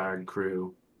in bag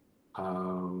crew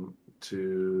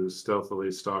to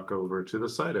stealthily stalk over to the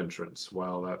side entrance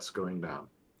while that's going down.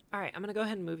 All right, I'm going to go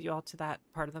ahead and move you all to that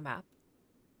part of the map.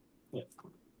 Yeah.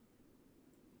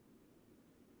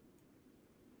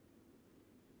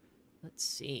 Let's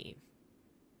see.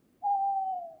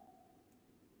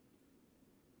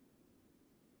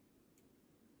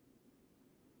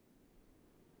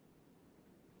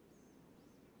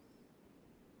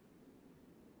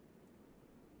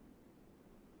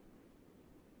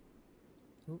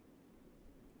 Oop.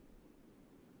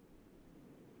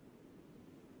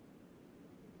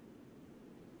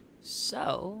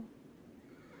 So,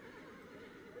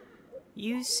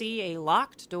 you see a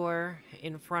locked door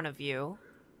in front of you.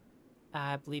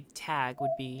 I believe Tag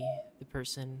would be the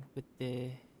person with the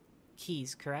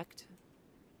keys, correct?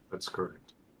 That's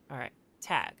correct. All right,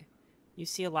 Tag. You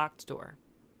see a locked door.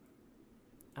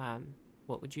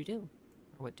 What would you do?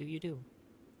 Or what do you do?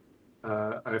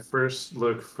 I first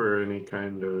look for any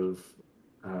kind of,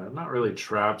 not really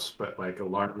traps, but like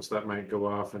alarms that might go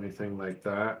off, anything like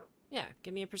that. Yeah,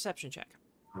 give me a perception check.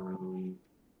 23.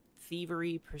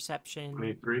 Thievery, perception.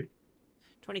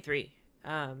 23.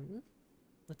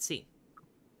 Let's see.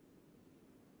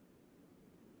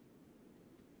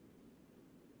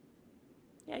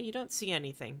 Yeah, you don't see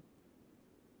anything.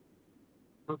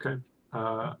 Okay.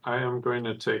 I am going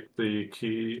to take the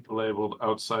key labeled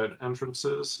outside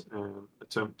entrances and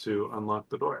attempt to unlock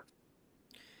the door.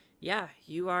 Yeah,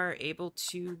 you are able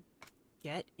to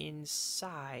get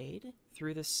inside.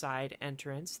 through the side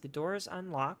entrance. The door is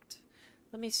unlocked.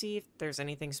 Let me see if there's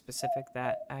anything specific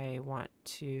that I want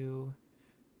to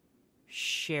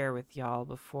share with y'all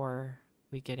before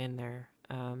we get in there.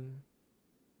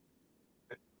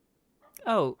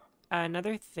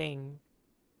 Another thing.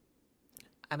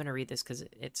 I'm going to read this because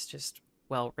it's just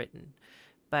well written.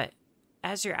 But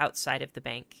as you're outside of the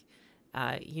bank,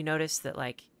 you notice that,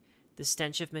 like, the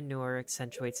stench of manure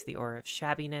accentuates the aura of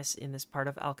shabbiness in this part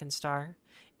of Alkenstar.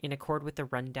 In accord with the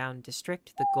rundown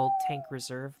district, the gold tank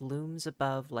reserve looms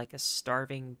above like a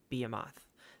starving behemoth.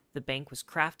 The bank was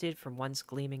crafted from once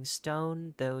gleaming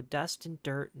stone, though dust and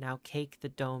dirt now cake the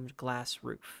domed glass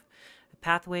roof. A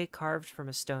pathway carved from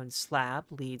a stone slab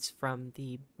leads from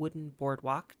the wooden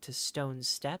boardwalk to stone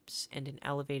steps and an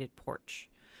elevated porch,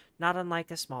 not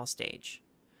unlike a small stage.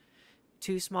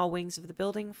 2 small wings of the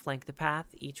building flank the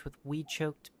path, each with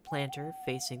weed-choked planter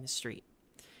facing the street.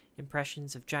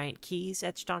 Impressions of giant keys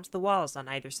etched onto the walls on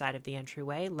either side of the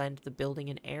entryway lend the building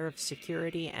an air of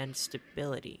security and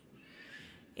stability.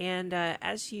 And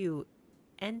as you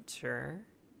enter,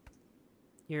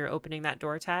 you're opening that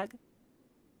door tag?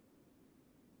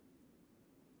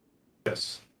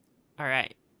 Yes. All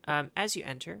right. As you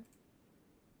enter,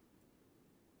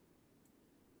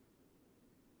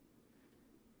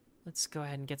 let's go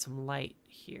ahead and get some light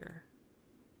here.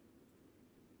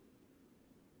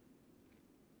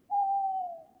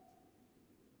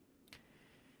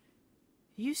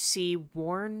 You see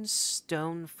worn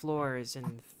stone floors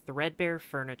and threadbare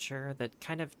furniture that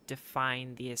kind of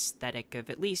define the aesthetic of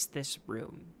at least this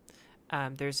room.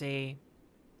 There's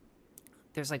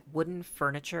like wooden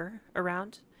furniture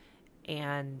around,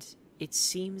 and it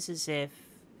seems as if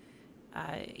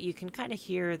you can kind of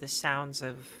hear the sounds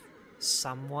of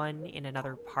someone in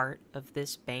another part of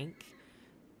this bank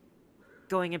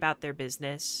going about their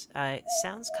business. It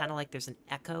sounds kind of like there's an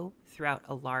echo throughout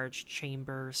a large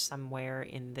chamber somewhere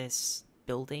in this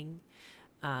building.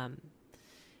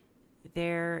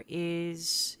 There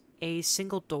is a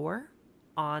single door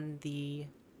on the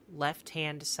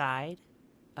left-hand side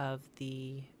of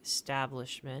the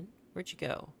establishment. Where'd you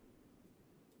go?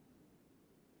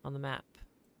 On the map.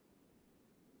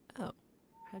 Oh,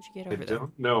 how'd you get I over there?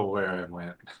 don't know where I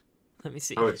went. Let me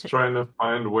see. I was trying to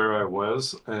find where I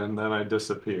was, and then I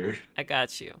disappeared. I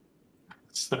got you.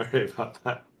 Sorry about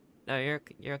that. No, you're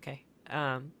okay.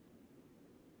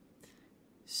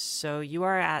 So you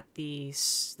are at the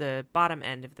bottom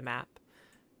end of the map.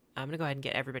 I'm gonna go ahead and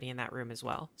get everybody in that room as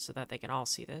well, so that they can all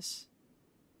see this.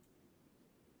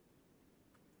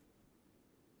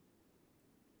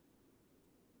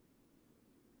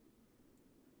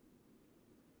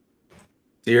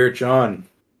 Dear John,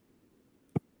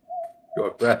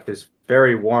 your breath is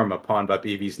very warm upon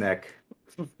Babibi's neck.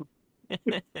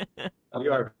 We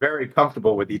are very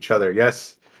comfortable with each other,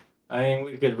 yes? I mean,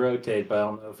 we could rotate, but I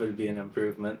don't know if it'd be an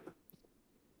improvement.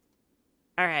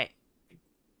 All right.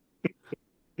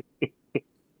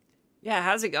 Yeah,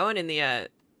 how's it going in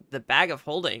the bag of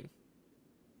holding?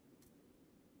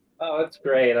 Oh, it's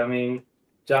great. I mean,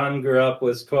 John grew up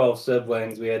with 12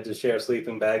 siblings. We had to share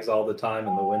sleeping bags all the time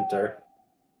in the winter.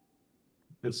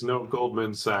 It's no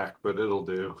Goldman Sachs, but it'll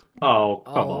do. Oh,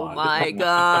 come Oh on. my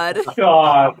god.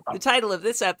 God. The title of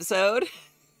this episode.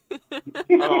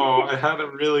 Oh, I had a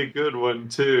really good one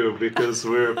too, because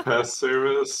we're a pest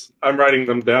service. I'm writing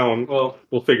them down. Well,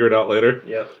 we'll figure it out later.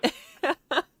 Yep.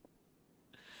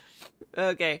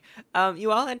 Okay.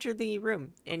 You all enter the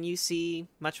room, and you see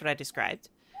much what I described.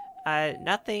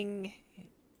 Nothing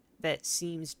that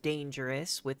seems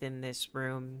dangerous within this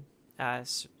room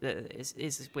is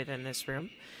within this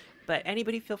room. But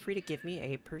anybody feel free to give me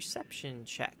a perception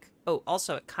check. Oh,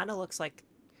 also, it kind of looks like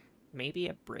maybe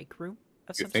a break room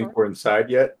of You some think sort. we're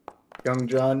inside yet, young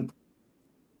John?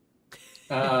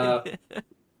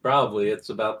 Probably. It's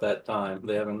about that time.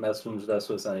 They haven't messaged us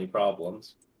with any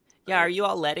problems. Yeah, are you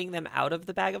all letting them out of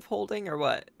the bag of holding, or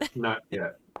what? Not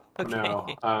yet. Okay.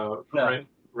 No.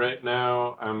 Right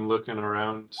now, I'm looking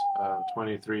around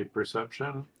 23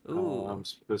 perception. Ooh.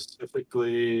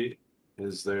 Specifically,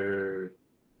 is there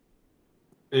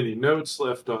any notes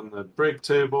left on the break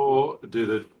table?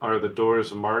 Are the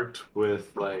doors marked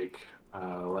with like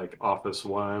Office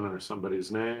 1 or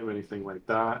somebody's name, anything like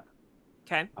that?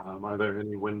 Okay. Are there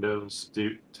any windows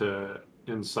due to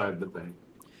inside the bank?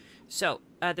 So,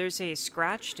 there's a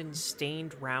scratched and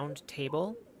stained round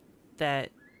table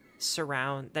that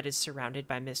is surrounded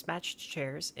by mismatched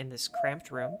chairs in this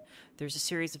cramped room. There's a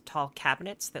series of tall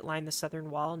cabinets that line the southern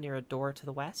wall near a door to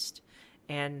the west,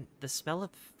 and the smell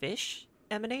of fish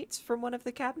emanates from one of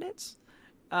the cabinets.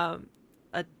 A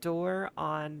door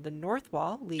on the north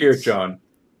wall leads... Dear John,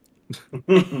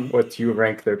 What do you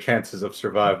rank their chances of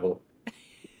survival?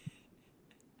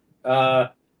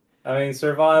 I mean,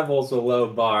 survival's a low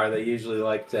bar. They usually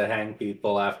like to hang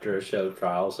people after a show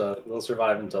trial, so they'll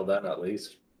survive until then at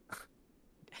least.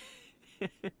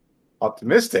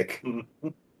 Optimistic.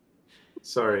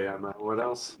 Sorry, Emma. What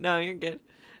else? No, you're good.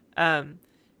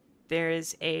 There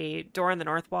is a door in the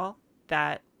north wall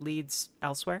that leads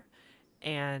elsewhere,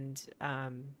 and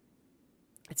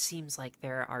it seems like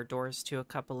there are doors to a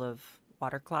couple of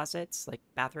water closets, like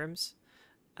bathrooms.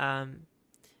 Um,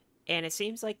 and it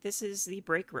seems like this is the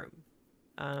break room.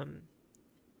 Um,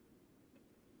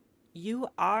 you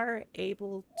are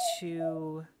able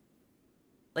to,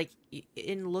 like,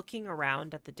 in looking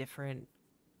around at the different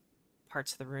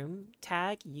parts of the room,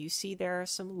 Tag, you see there are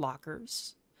some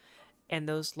lockers, and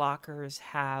those lockers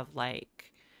have,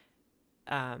 like,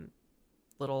 um,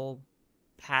 little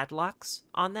padlocks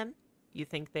on them. You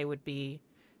think they would be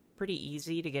pretty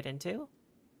easy to get into.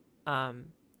 Um,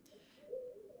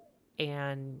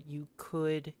 and you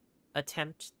could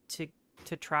attempt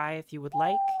to try if you would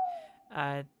like.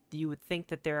 You would think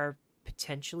that there are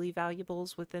potentially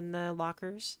valuables within the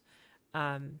lockers.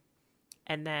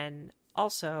 And then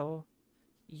also,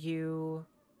 you,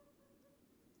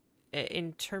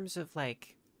 in terms of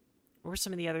like, what were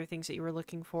some of the other things that you were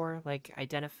looking for? Like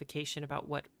identification about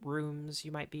what rooms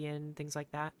you might be in, things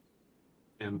like that?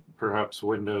 And perhaps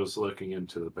windows looking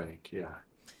into the bank. Yeah.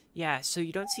 Yeah, so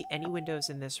you don't see any windows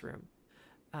in this room.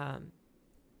 Um,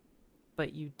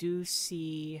 but you do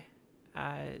see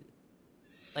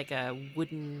like a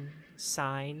wooden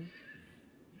sign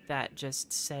that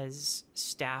just says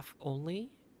staff only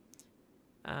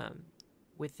um,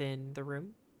 within the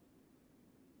room.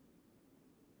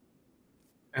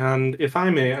 And if I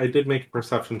may, I did make a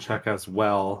perception check as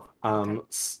well.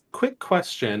 Quick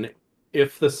question.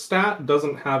 If the stat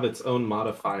doesn't have its own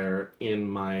modifier in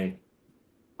my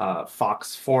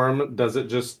Fox form, does it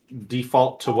just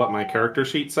default to what my character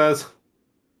sheet says?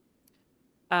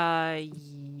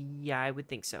 Yeah, I would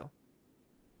think so.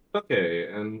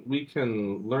 Okay, and we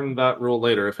can learn that rule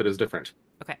later if it is different.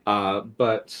 Okay.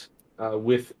 But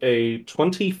with a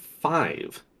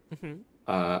 25, Mm-hmm.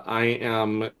 I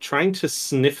am trying to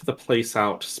sniff the place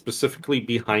out, specifically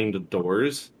behind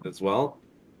doors as well.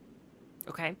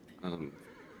 Okay. Um,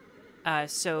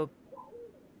 So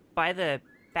by the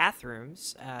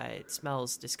bathrooms, it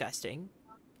smells disgusting.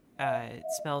 It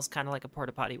smells kind of like a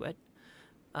porta potty would.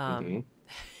 mhm.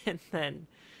 And then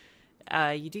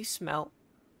you do smell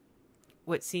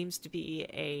what seems to be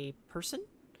a person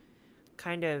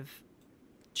kind of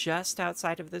just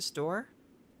outside of this door,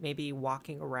 maybe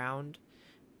walking around,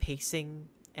 pacing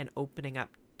and opening up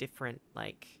different,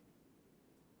 like,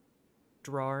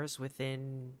 drawers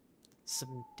within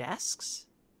some desks.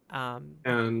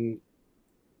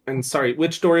 And sorry,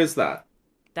 which door is that?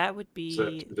 That would Is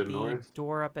that be to the the north?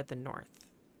 door up at the north.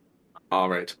 All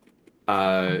right.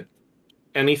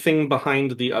 Anything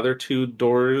behind the other two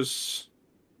doors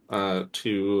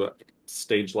to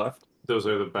stage left? Those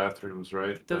are the bathrooms,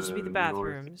 right? Those would be the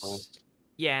bathrooms. Northwest.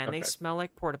 Yeah, and they Okay. smell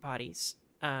like porta potties.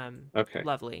 Okay.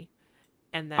 Lovely.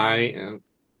 And I then am.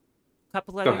 a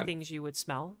couple Go other ahead. things you would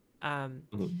smell.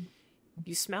 Mhm.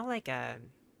 You smell like a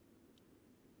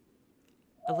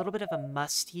little bit of a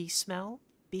musty smell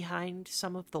behind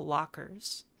some of the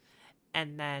lockers.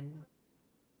 And then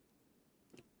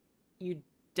you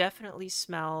definitely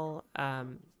smell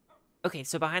okay,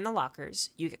 so behind the lockers,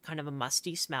 you get kind of a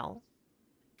musty smell.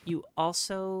 You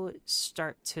also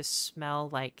start to smell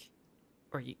like,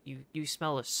 or you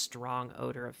smell a strong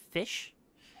odor of fish.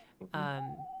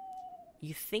 Um,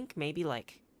 you think maybe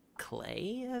like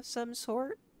clay of some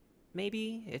sort.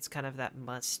 Maybe it's kind of that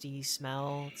musty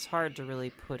smell. It's hard to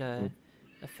really put a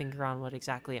finger on what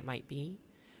exactly it might be.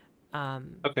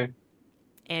 Okay.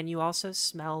 And you also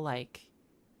smell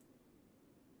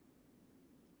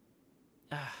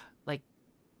uh, like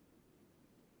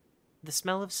the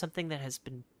smell of something that has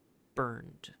been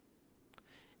burned.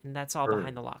 And that's all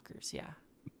behind the lockers, yeah.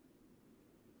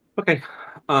 Okay.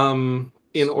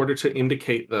 In order to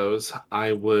indicate those,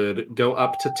 I would go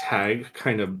up to Tag,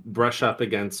 kind of brush up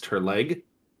against her leg,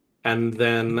 and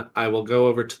then I will go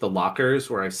over to the lockers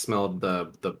where I smelled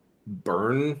the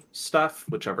burn stuff,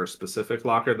 whichever specific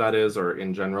locker that is, or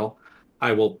in general.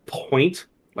 I will point,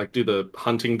 like do the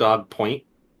hunting dog point,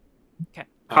 Okay.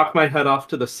 cock my head off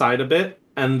to the side a bit,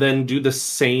 and then do the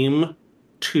same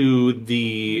to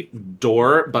the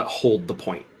door, but hold the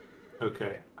point.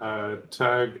 Okay.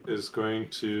 Tag is going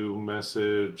to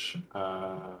message.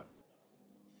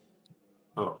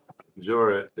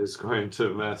 Jorrit is going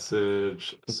to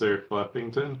message Sir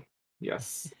Fluffington.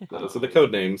 Yes, those are the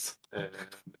code names. And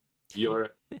Jorrit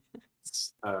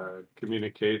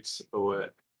communicates away.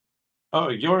 Oh,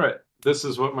 Yorit, this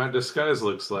is what my disguise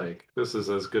looks like. This is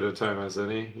as good a time as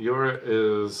any. Yorit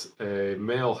is a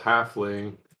male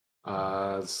halfling.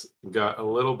 It's got a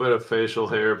little bit of facial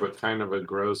hair, but kind of a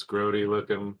gross, grody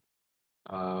looking.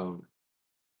 Um,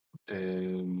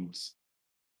 and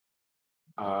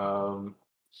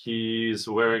he's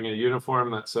wearing a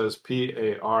uniform that says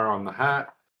PAR on the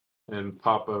hat and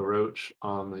Papa Roach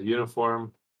on the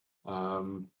uniform.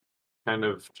 Kind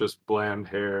of just bland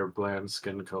hair, bland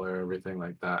skin color, everything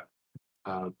like that.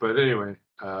 But anyway,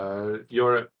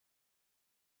 Jorit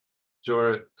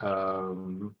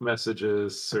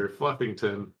messages Sir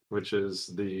Fluffington, which is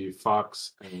the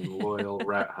fox and loyal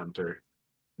rat hunter.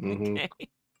 Mhm. Okay.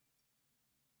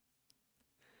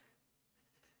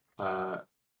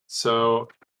 So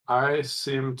I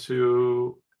seem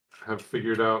to have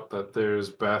figured out that there's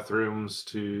bathrooms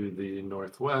to the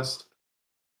northwest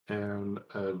and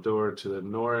a door to the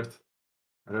north.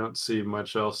 I don't see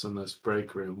much else in this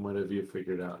break room. What have you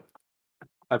figured out?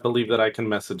 I believe that I can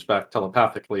message back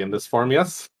telepathically in this form,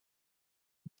 yes?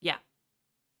 Yeah.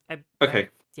 Okay.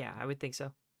 Yeah, I would think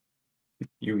so.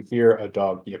 You hear a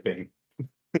dog yipping.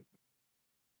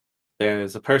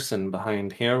 There's a person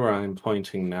behind here where I'm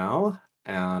pointing now,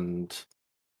 and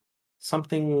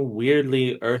something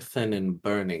weirdly earthen and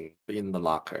burning in the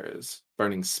lockers.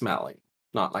 Burning, smelling.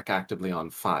 Not like actively on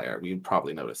fire. You'd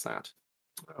probably notice that.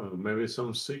 Oh, maybe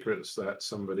some secrets that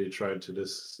somebody tried to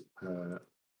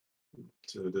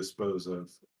dispose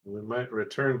of. We might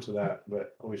return to that,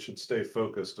 but we should stay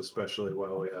focused, especially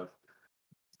while we have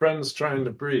friends trying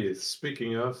to breathe.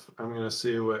 Speaking of, I'm going to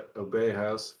see what Obey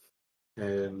has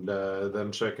and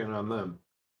then check in on them.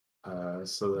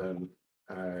 So then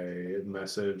I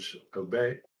message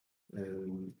Obey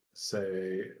and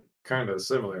say, kind of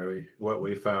similarly, what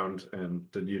we found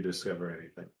and did you discover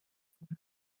anything?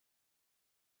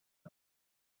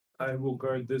 I will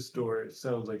guard this door. It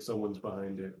sounds like someone's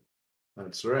behind it.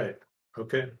 That's right.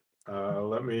 Okay.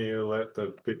 Let me let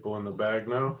the people in the bag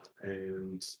know,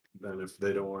 and then if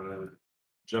they don't want to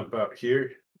jump out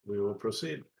here, we will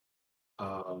proceed.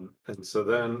 And so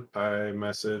then I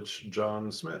message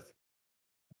John Smith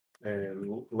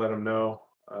and let him know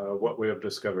what we have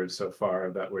discovered so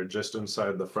far, that we're just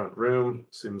inside the front room.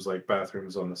 Seems like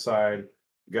bathrooms on the side,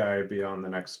 guy beyond the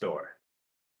next door.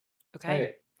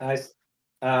 Okay.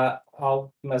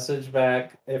 I'll message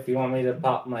back. If you want me to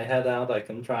pop my head out, I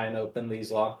can try and open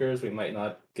these lockers. We might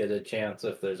not get a chance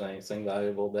if there's anything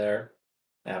valuable there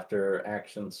after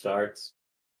action starts.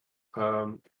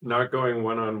 Not going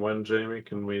one-on-one, Jamie.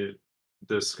 Can we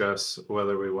discuss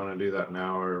whether we want to do that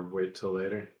now or wait till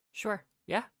later? Sure.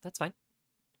 Yeah, that's fine.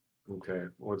 Okay.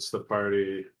 What's the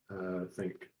party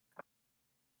think?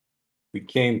 We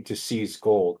came to seize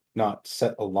gold, not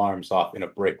set alarms off in a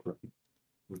break room.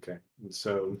 Okay. And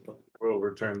so we'll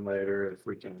return later if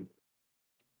we can.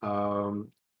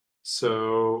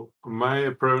 So my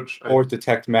approach, Or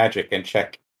detect magic and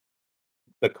check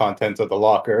the contents of the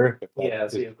locker. If that Yeah,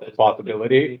 is see if a there's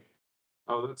possibility.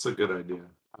 oh, that's a good idea.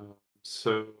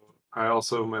 So I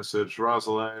also messaged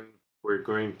Rosaline. We're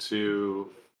going to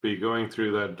be going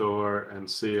through that door and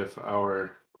see if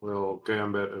our little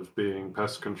gambit of being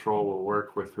pest control will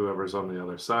work with whoever's on the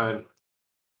other side.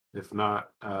 If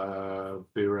not,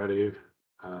 be ready.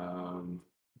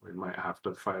 We might have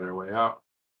to fight our way out.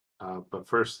 But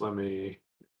first, let me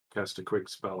cast a quick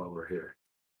spell over here.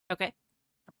 Okay.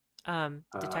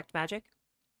 Detect magic?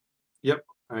 Yep,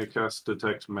 I cast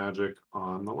Detect Magic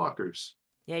on the lockers.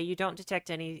 Yeah, you don't detect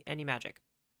any magic.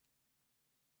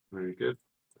 Very good.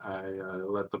 I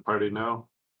let the party know,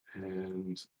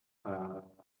 and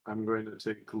I'm going to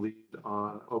take lead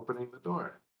on opening the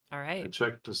door. All I right.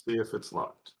 check to see if it's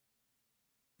locked.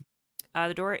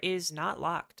 The door is not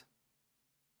locked.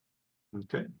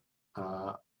 Okay.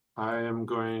 I am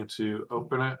going to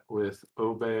open it with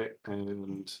Obey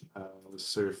and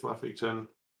Sir Fluffington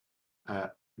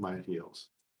at my heels.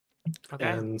 Okay.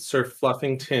 And Sir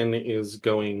Fluffington is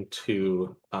going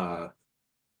to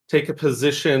take a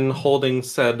position holding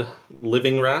said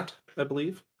living rat, I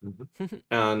believe,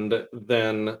 and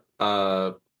then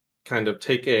kind of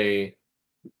take a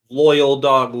loyal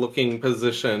dog-looking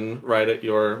position right at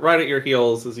your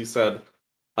heels, as you said,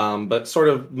 but sort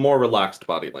of more relaxed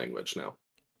body language now.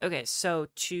 Okay, so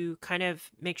to kind of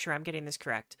make sure I'm getting this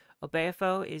correct,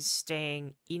 Obeafo is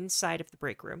staying inside of the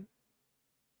break room.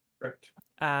 Correct.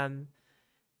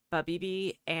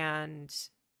 Babibi and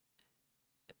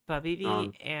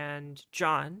John.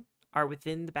 John are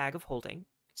within the bag of holding.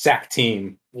 Sack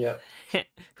team. Yep.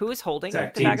 Who is holding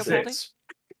Zach, the team bag of holding? 6.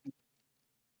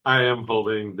 I am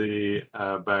holding the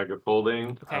bag of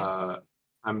holding. Okay.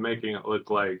 I'm making it look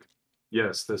like,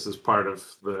 yes, this is part of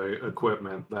the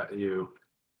equipment that you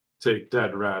take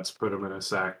dead rats, put them in a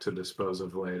sack to dispose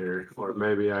of later, or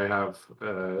maybe I have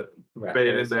Rat bait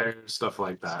in parasite. there, stuff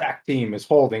like that. Stack team is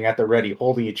holding at the ready,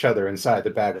 holding each other inside the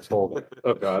bag of holding.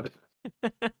 Oh God.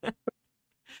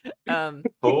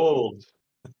 Hold.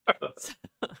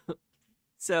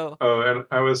 So Oh, and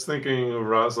I was thinking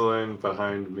Rosalind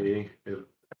behind me. I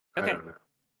Okay. don't know.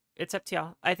 it's up to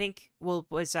y'all. I think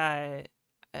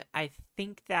I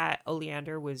think that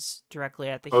Oleander was directly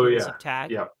at the Oh heels yeah, of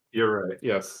Tag. yeah, you're right.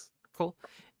 Yes. Cool.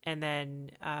 And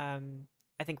then I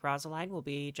think Rosaline will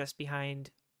be just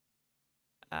behind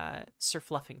Sir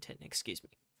Fluffington, excuse me.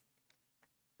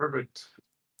 Perfect.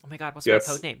 Oh my god, what's Yes.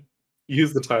 my code name?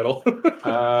 Use the title.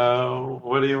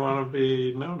 What do you want to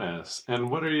be known as? And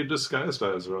what are you disguised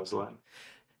as, Rosalind?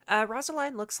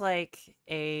 Rosaline looks like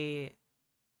she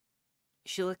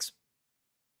looks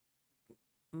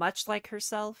much like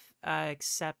herself,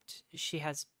 except she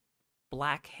has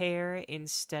black hair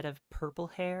instead of purple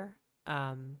hair.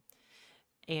 And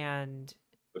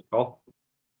Good call.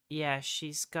 yeah,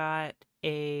 she's got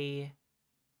a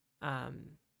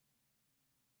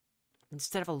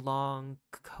instead of a long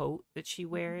coat that she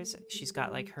wears, she's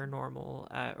got like her normal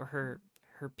or her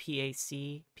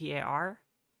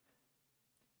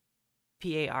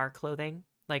PAR clothing,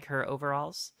 like her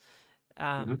overalls.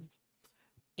 And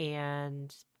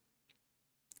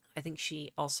I think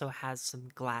she also has some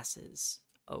glasses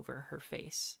over her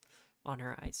face on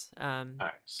her eyes.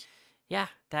 Nice. Yeah,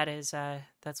 that's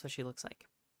what she looks like.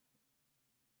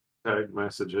 Tag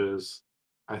messages.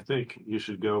 I think you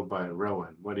should go by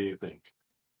Rowan. What do you think?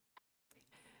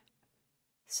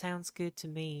 Sounds good to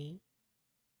me.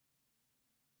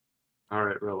 All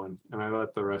right, Rowan. And I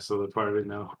let the rest of the party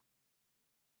know.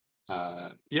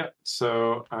 Yeah,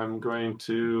 so I'm going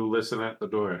to listen at the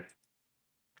door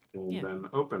and Yeah. then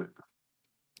open it.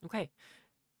 Okay.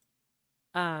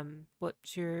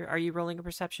 Are you rolling a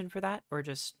perception for that or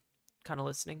just kind of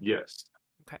listening? Yes.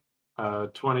 Okay.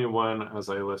 21 as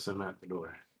I listen at the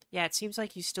door. Yeah, it seems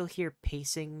like you still hear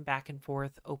pacing back and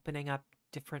forth, opening up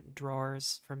different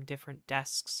drawers from different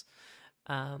desks.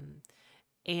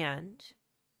 And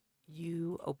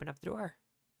you open up the door.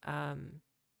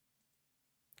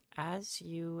 As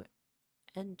you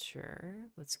enter,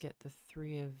 let's get the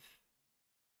three of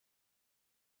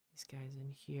these guys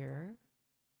in here.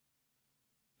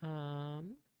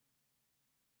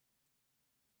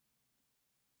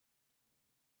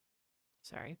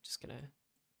 Sorry, just gonna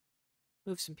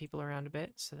move some people around a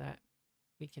bit so that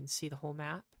we can see the whole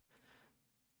map.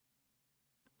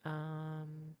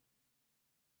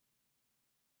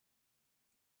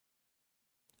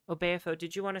 Obeafo,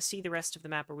 did you want to see the rest of the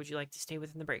map or would you like to stay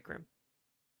within the break room?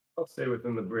 I'll stay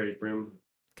within the break room.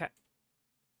 Okay.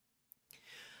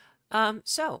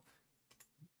 So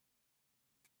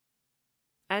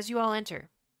as you all enter,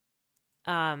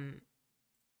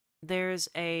 there's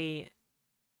a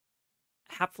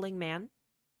halfling man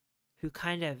who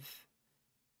kind of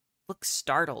looks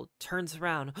startled, turns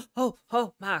around. Oh,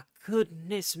 my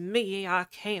goodness me, I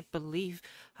can't believe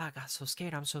I got so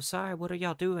scared. I'm so sorry. What are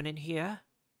y'all doing in here?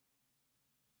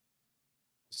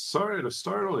 Sorry to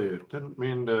startle you. Didn't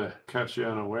mean to catch you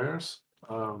unawares.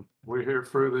 We're here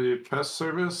for the pest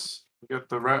service. You got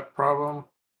the rat problem.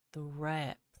 The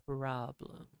rat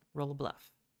problem. Roll a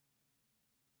bluff.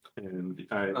 And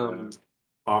I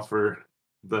offer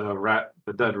the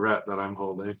dead rat that I'm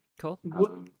holding. Cool.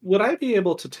 Would I be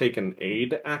able to take an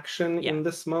aid action Yeah. in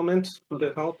this moment? Would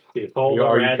it help?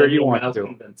 Are you sure you want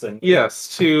to?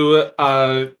 Yes,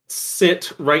 to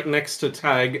sit right next to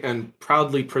Tag and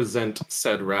proudly present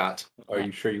said rat. Are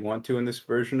you sure you want to in this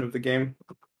version of the game?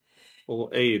 Well,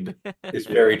 aid. It's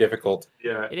very difficult.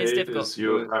 Yeah, It is aid difficult.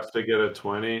 you have to get a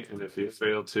 20, and if you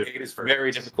fail to... It is very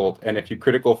difficult, and if you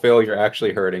critical fail, you're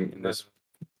actually hurting in this.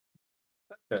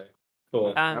 Okay,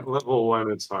 cool. At level 1,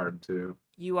 it's hard to.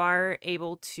 You are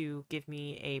able to give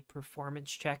me a performance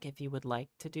check if you would like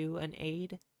to do an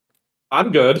aid.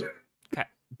 I'm good. Okay.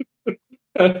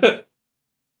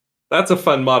 That's a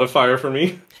fun modifier for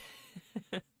me.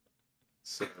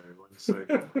 Sorry, 1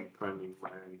 second. I'm finding my...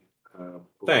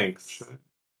 Thanks. check.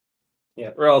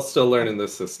 Yeah. We're all still learning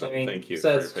this system. I mean, Thank you.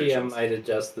 says for your GM patience. might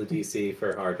adjust the DC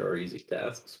for hard or easy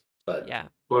tasks, but Yeah.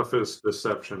 Bluff is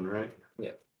deception, right?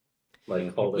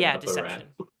 like holding Yeah, up a deception.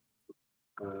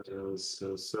 rat.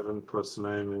 So 7 plus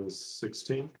 9 is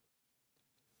 16.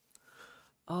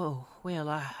 Oh, well,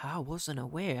 I wasn't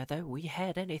aware that we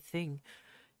had any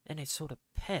sort of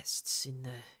pests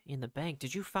in the bank.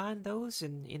 Did you find those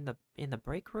in the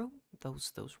break room?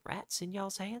 Those rats in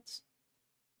y'all's hands?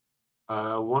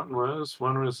 One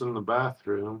was in the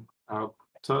bathroom out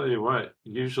Tell you what,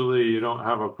 usually you don't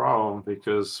have a problem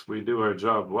because we do our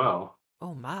job well.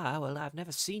 Oh my, well, I've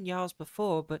never seen y'all's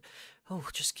before, but oh,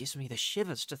 it just gives me the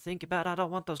shivers to think about. I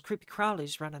don't want those creepy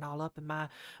crawlies running all up in my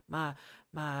my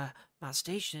my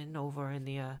station over in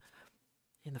the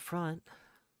front.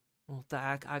 Well,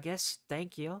 I guess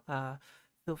thank you.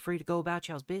 Feel free to go about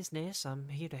y'all's business. I'm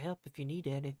here to help if you need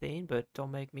anything, but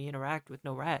don't make me interact with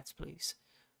no rats, please.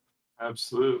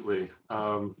 Absolutely.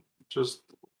 Just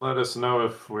let us know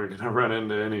if we're going to run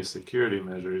into any security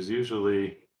measures.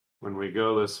 Usually, when we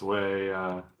go this way,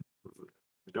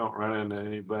 we don't run into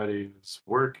anybody who's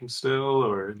working still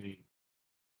or any,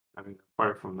 I mean,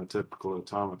 apart from the typical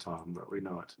automaton, but we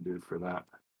know what to do for that.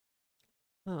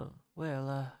 Oh,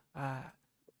 well,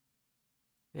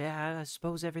 yeah, I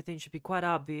suppose everything should be quite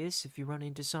obvious if you run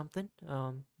into something.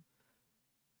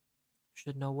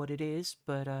 Should know what it is,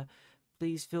 but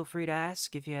please feel free to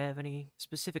ask if you have any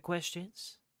specific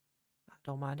questions. I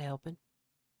don't mind helping.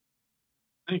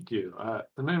 Thank you.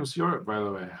 The name's York, by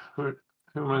the way. Who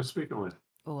am I speaking with?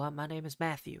 Oh, my name is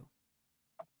Matthew.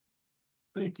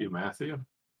 Thank you, Matthew.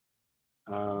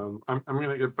 I'm going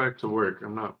to get back to work.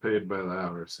 I'm not paid by the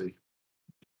hour, see.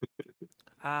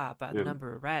 Ah, by the Yeah.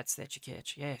 number of rats that you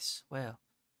catch. Yes, well,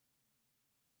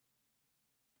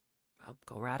 I'll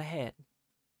go right ahead.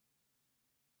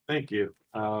 Thank you.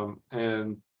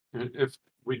 And if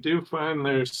we do find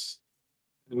there's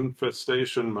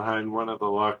infestation behind one of the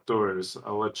locked doors,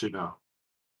 I'll let you know.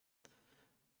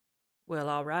 Well,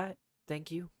 all right.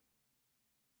 Thank you.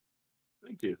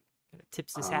 Thank you.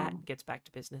 Tips his hat, gets back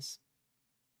to business.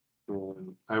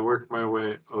 And I work my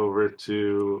way over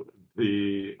to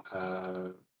the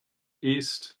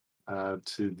east,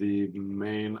 to the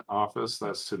main office.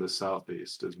 That's to the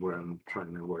southeast, is where I'm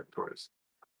trying to work towards.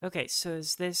 Okay, so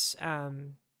is this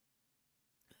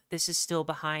this is still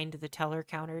behind the teller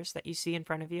counters that you see in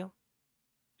front of you?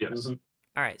 Yes. Mhm.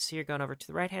 All right, so you're going over to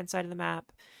the right-hand side of the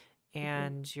map,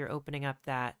 and you're opening up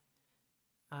that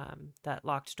that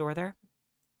locked door there.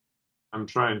 I'm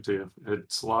trying to.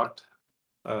 It's locked.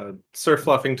 Sir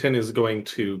Fluffington is going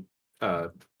to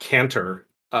canter,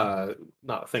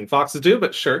 not a thing foxes do,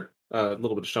 but sure, a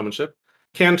little bit of showmanship.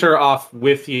 Canter off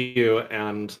with you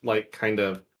and like kind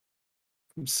of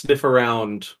sniff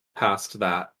around past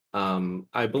that.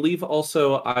 I believe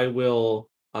also I will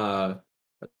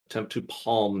attempt to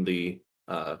palm the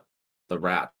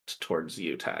rat towards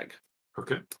you, Tag,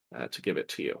 Okay. to give it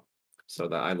to you, so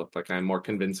that I look like I'm more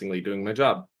convincingly doing my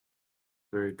job.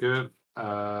 Very good.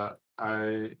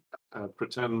 I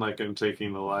pretend like I'm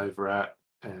taking the live rat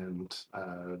and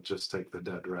just take the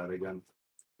dead rat again.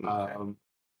 Okay.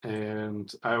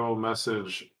 And I will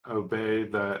message Obey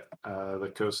that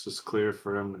the coast is clear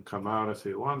for him to come out if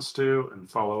he wants to and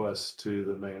follow us to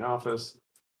the main office.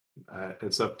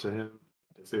 It's up to him.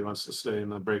 If he wants to stay in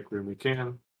the break room, he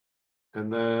can.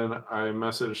 And then I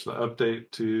message the update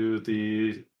to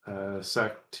the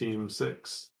SAC Team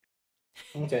 6.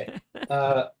 Okay.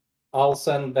 I'll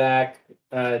send back.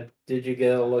 Did you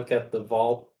get a look at the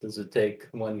vault? Does it take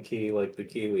one key like the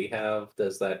key we have?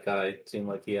 Does that guy seem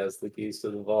like he has the keys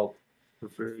to the vault? A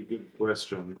very good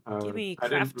question. Give me I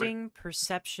didn't crafting,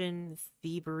 perception,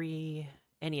 thievery,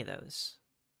 any of those.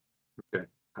 Okay.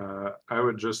 I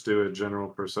would just do a general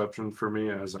perception for me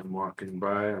as I'm walking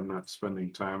by. I'm not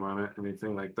spending time on it,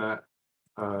 anything like that.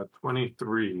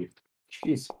 23.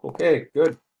 Jeez. Okay,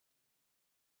 good.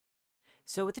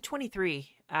 So with the 23,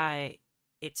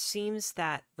 it seems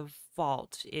that the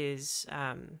vault is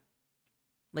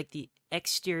like the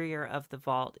exterior of the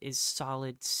vault is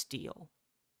solid steel.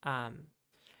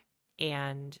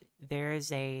 And there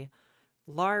is a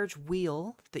large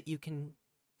wheel that you can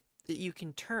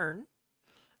turn.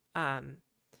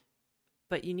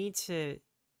 But you need to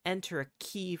enter a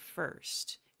key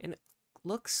first. And it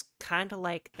looks kind of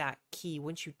like that key,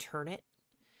 once you turn it,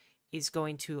 is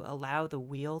going to allow the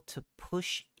wheel to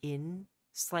push in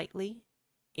slightly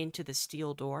into the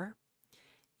steel door,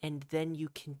 and then you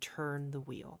can turn the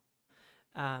wheel.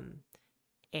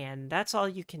 And that's all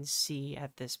you can see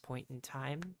at this point in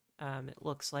time. It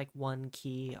looks like one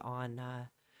key on,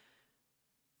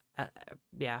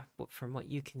 yeah, from what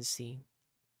you can see.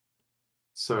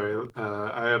 Sorry,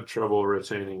 I have trouble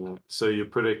retaining that. So you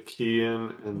put a key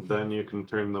in and then you can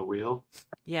turn the wheel?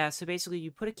 Yeah, so basically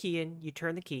you put a key in, you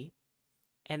turn the key,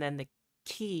 and then the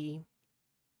key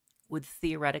would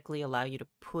theoretically allow you to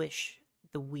push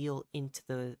the wheel into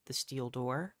the steel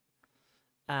door.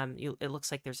 It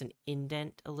looks like there's an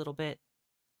indent a little bit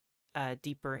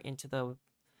deeper into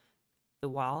the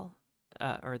wall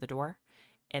or the door,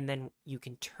 and then you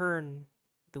can turn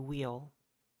the wheel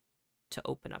to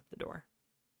open up the door.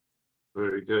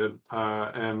 Very good.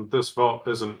 And this vault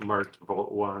isn't marked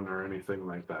Vault 1 or anything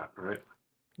like that, right?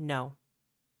 No.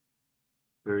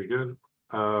 Very good.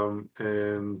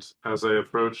 And as I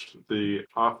approached the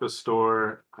office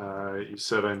door, you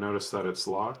said I noticed that it's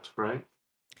locked, right?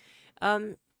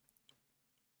 Um.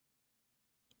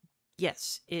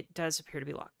 Yes, it does appear to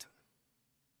be locked.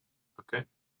 Okay.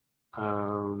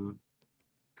 Um,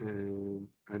 and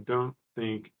I don't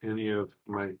think any of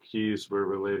my keys were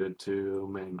related to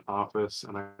main office,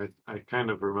 and I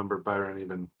kind of remember Byron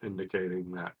even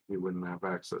indicating that he wouldn't have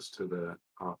access to the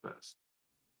office.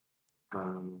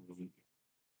 Um,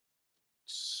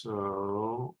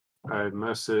 so I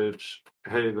message,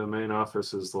 hey, the main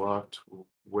office is locked.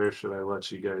 Where should I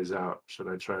let you guys out? Should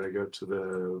I try to go to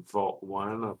the Vault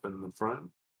 1 up in the front?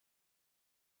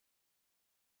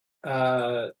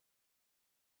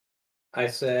 I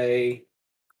say,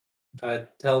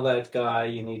 tell that guy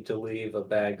you need to leave a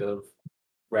bag of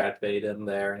rat bait in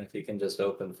there, and if you can just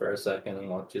open for a second and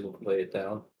watch you lay it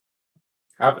down.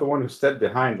 Have the one who stood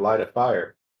behind light a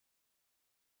fire.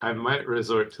 I might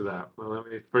resort to that, but let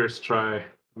me first try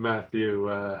Matthew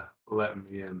letting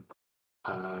me in.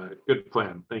 Good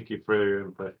plan. Thank you for your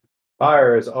input.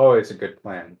 Fire is always a good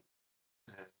plan.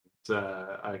 And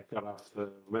I cut off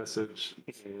the message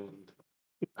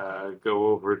and go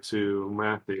over to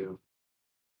Matthew.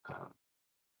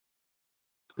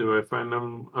 Do I find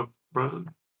him up front?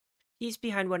 He's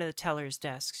behind one of the teller's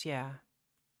desks, yeah.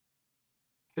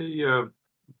 Hey,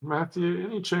 Matthew,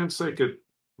 any chance I could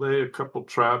lay a couple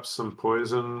traps, some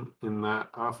poison in that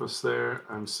office there?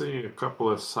 I'm seeing a couple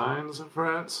of signs of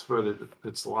rats, but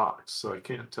it's locked, so I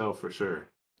can't tell for sure.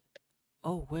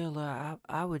 Oh, well,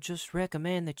 I would just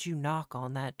recommend that you knock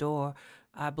on that door.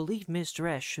 I believe Mr.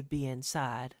 S should be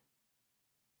inside.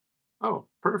 Oh,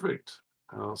 perfect.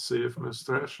 I'll see if Miss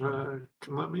Thresh can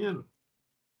let me in.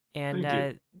 And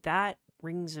Thank you. that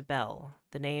rings a bell.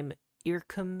 The name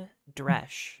Irkham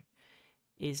Dresh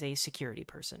is a security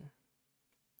person.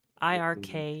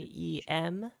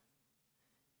 IRKEM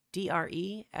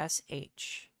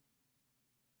DRESH.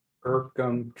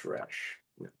 Urkham Dresh.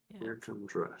 Yeah, Yeah. here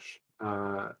comes Rush.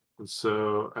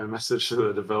 So I message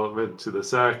the development to the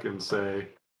SAC and say,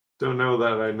 don't know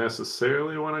that I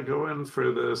necessarily want to go in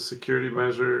for the security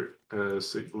measure,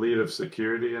 lead of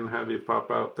security, and have you pop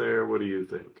out there. What do you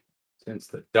think? Since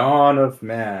the dawn of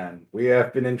man, we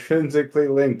have been intrinsically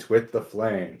linked with the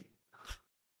flame.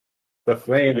 The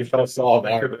flame shall solve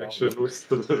our connection problems.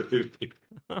 with the movie.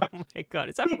 Oh my god,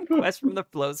 is that from Quest from the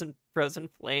Frozen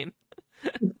Flame?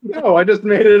 No, I just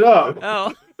made it up.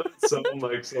 Oh. That sounds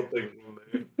like something from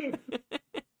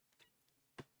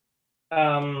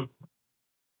there.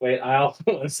 Wait, I also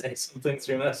want to say something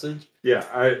through message. Yeah,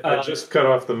 I just cut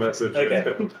off the message.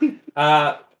 Okay.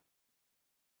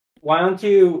 Why don't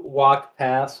you walk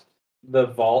past the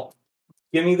vault?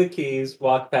 Give me the keys,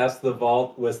 walk past the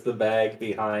vault with the bag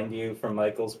behind you from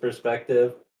Michael's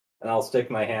perspective, and I'll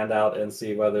stick my hand out and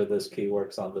see whether this key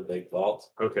works on the big vault.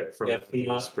 Okay, from If his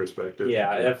not- perspective.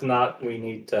 Yeah, if not, we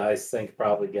need to, I think,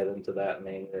 probably get into that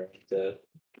main room to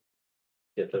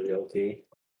get the real key.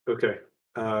 Okay.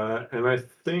 And I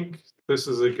think this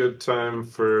is a good time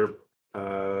for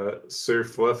Sir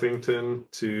Fluffington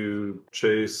to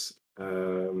chase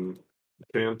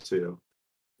Cantu,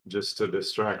 just to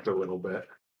distract a little bit.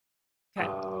 Okay.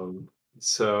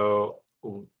 So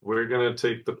we're gonna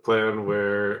take the plan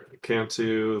where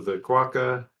Cantu, the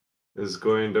Quokka, is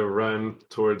going to run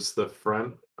towards the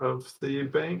front of the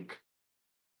bank,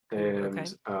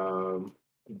 and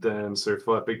then Sir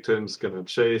Fluffington's gonna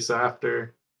chase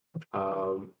after.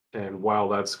 And while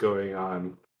that's going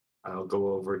on, I'll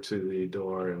go over to the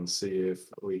door and see if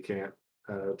we can't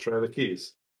try the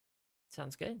keys.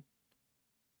 Sounds good.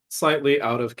 Slightly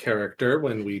out of character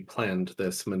when we planned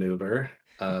this maneuver.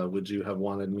 Would you have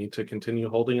wanted me to continue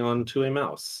holding on to a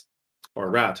mouse? Or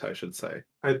rat, I should say.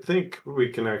 I think we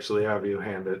can actually have you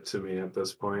hand it to me at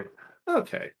this point.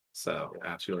 Okay, so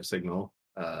at your signal,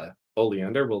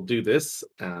 Oleander will do this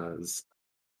as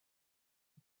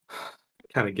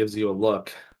kind of gives you a look,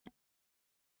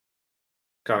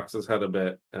 cocks his head a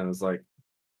bit, and is like,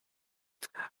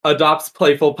 adopts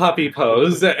playful puppy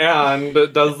pose and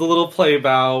does the little play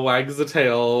bow, wags the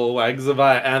tail, wags the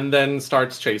butt, and then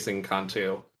starts chasing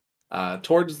Cantu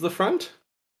towards the front.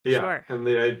 Yeah, Sure. and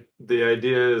the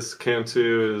idea is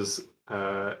Cantu is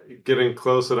getting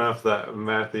close enough that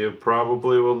Matthew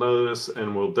probably will notice,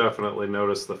 and will definitely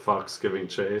notice the fox giving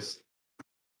chase.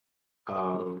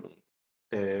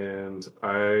 And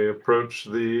I approach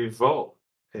the vault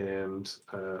and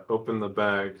open the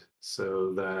bag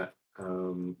so that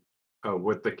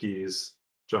with the keys,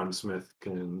 John Smith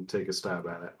can take a stab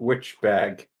at it. Which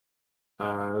bag?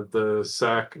 The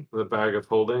sack, the bag of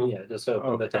holding. Yeah, just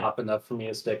open the Okay. top enough for me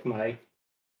to stick my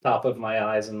top of my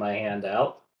eyes and my hand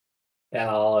out. And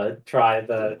I'll try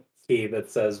the key that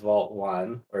says Vault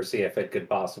 1, or see if it could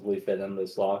possibly fit in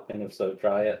this lock, and if so,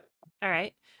 try it. All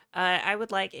right. I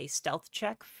would like a stealth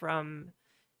check from,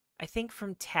 I think,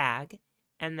 from Tag,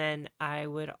 and then I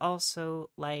would also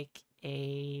like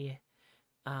a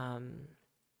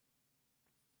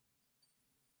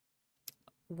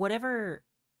whatever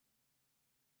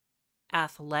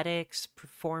athletics,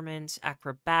 performance,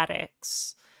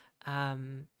 acrobatics,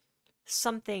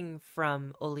 something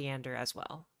from Oleander as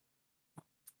well.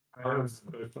 I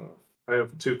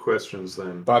have 2 questions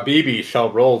then. Babibi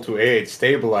shall roll to aid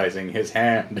stabilizing his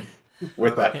hand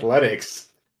with athletics.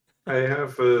 I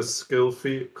have a skill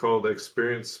feat called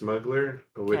Experienced Smuggler,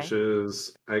 which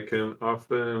is I can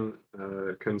often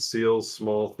conceal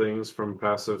small things from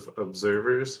passive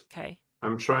observers. Okay.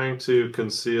 I'm trying to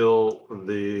conceal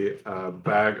the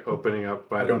bag opening up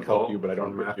by I the don't help vault you, but I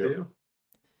don't from hurt you.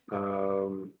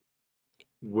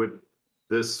 Would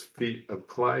this feat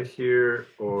apply here,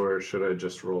 or should I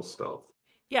just roll stealth?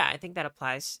 Yeah, I think that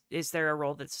applies. Is there a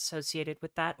role that's associated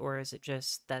with that, or is it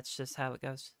just that's just how it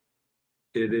goes?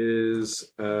 It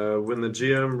is when the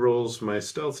GM rolls my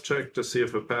stealth check to see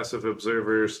if a passive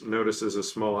observer notices a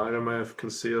small item I have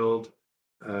concealed.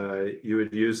 You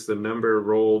would use the number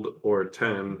rolled or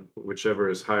 10, whichever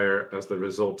is higher, as the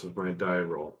result of my die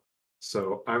roll.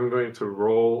 So I'm going to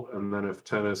roll, and then if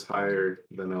 10 is higher,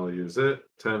 then I'll use it.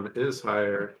 10 is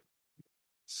higher.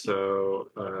 So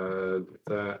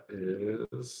that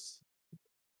is,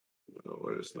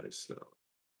 what is my stealth?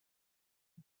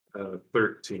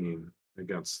 13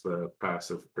 against the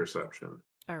passive perception.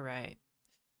 All right.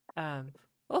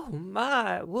 Oh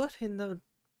my, what in the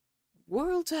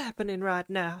world's happening right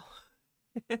now?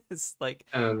 It's like,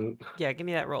 And yeah, give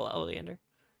me that roll, Oleander.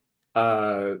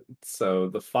 so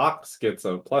the fox gets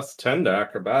a +10 to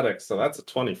acrobatics, so that's a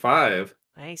 25.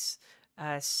 Nice.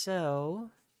 So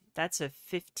that's a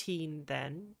 15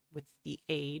 then with the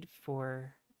aid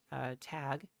for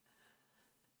Tag.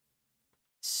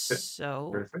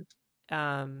 So Perfect.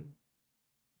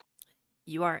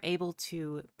 you are able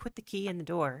to put the key in the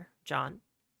door, John,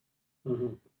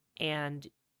 Mm-hmm. and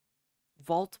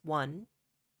Vault 1,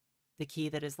 the key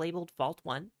that is labeled Vault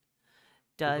 1,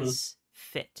 does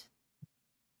fit.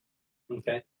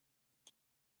 Okay.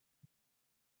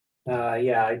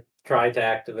 Yeah, I tried to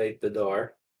activate the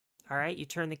door. All right, you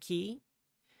turn the key.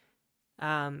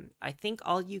 I think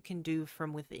all you can do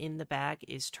from within the bag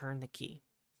is turn the key.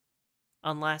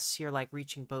 Unless you're like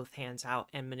reaching both hands out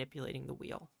and manipulating the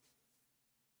wheel.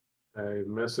 I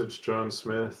messaged John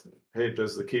Smith. Hey,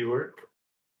 does the key work?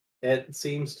 It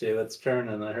seems to. It's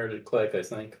turning. I heard it click, I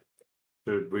think.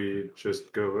 Should we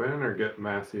just go in or get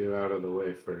Matthew out of the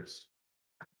way first?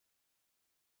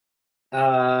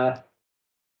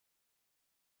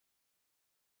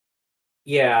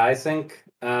 Yeah, I think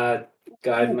guide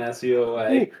Matthew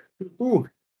away. Ooh.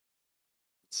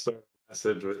 So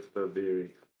message with the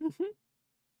beauty.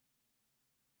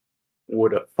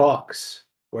 Would a fox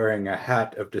wearing a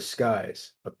hat of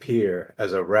disguise appear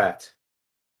as a rat?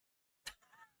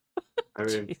 I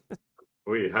mean,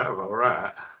 we have a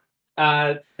rat.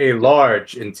 A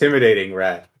large, intimidating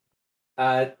rat.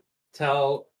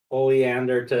 Tell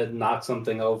Oleander to knock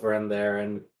something over in there,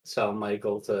 and tell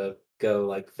Michael to go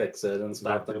like fix it and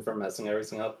stop them from messing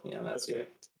everything up. Yeah, that's you.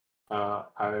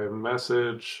 I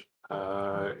message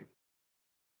Sir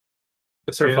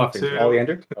Cantu. Fuffing.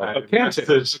 Oleander? I Oh, Cantu.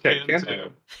 messaged Okay, Cantu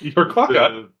Cantu. Your clock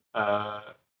up.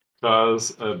 to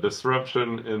cause a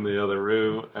disruption in the other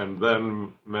room, and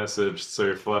then message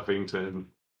Sir Fluffington.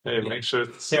 Hey, make sure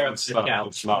Stare up the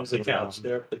couch. not There's a couch.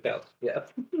 Stare up the couch. Yeah.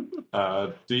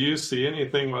 do you see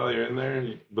anything while you're in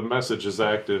there? The message is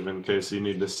active in case you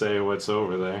need to say what's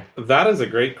over there. That is a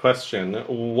great question.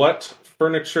 What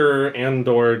furniture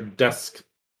and/or desk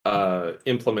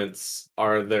implements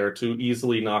are there to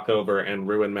easily knock over and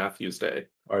ruin Matthew's day?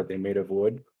 Are they made of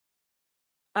wood?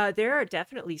 There are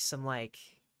definitely some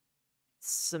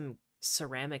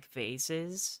ceramic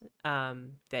vases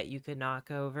that you could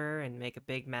knock over and make a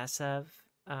big mess of.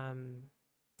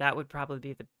 That would probably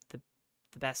be the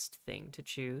best thing to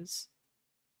choose.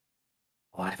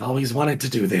 Oh, I've always wanted to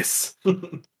do this.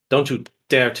 Don't you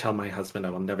dare tell my husband. I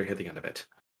will never hear the end of it.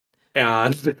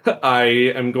 And I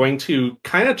am going to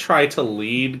kind of try to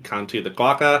lead Kanti the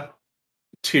Glocka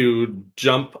to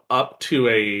jump up to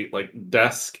a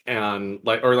desk and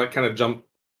kind of jump,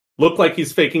 look like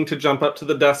he's faking to jump up to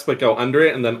the desk but go under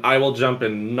it, and then I will jump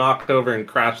and knock over and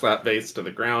crash that vase to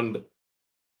the ground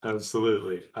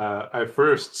Absolutely. I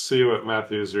first see what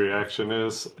Matthew's reaction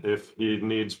is. If he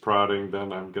needs prodding,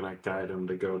 then I'm gonna guide him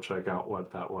to go check out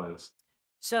what that was.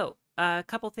 So, a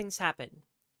couple things happen.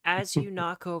 As you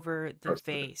knock over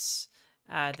Frustrating.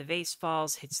 the vase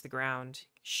falls, hits the ground,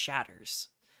 shatters.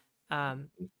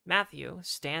 Matthew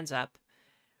stands up.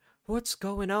 What's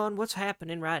going on? What's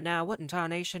happening right now? What in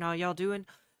tarnation are y'all doing?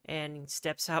 And he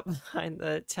steps out behind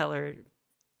the teller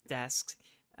desk,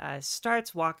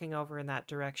 starts walking over in that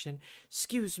direction.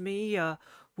 Excuse me,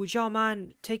 would y'all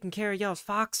mind taking care of y'all's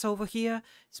fox over here?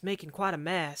 It's making quite a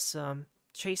mess,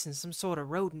 chasing some sort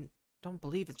of rodent. Don't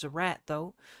believe it's a rat,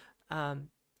 though.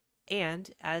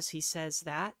 And as he says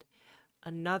that,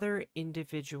 another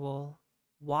individual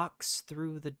walks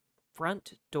through the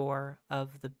front door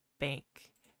of the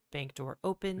bank. Bank door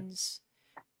opens,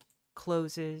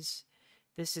 closes.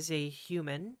 This is a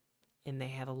human, and they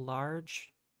have a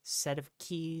large set of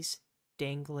keys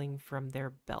dangling from their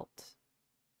belt.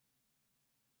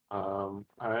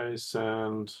 I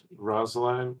send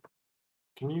Rosaline,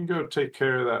 can you go take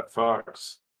care of that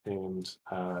fox? And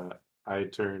I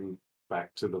turn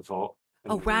back to the vault.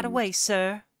 Oh, right And away,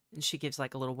 sir. And she gives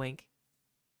like a little wink.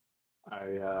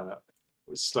 I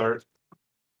start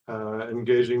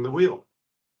engaging the wheel.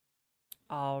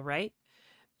 All right.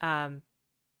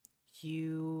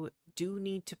 You do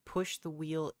need to push the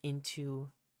wheel into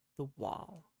the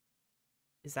wall.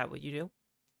 Is that what you do?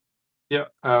 Yeah.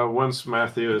 Once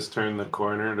Matthew has turned the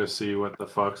corner to see what the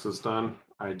fox has done,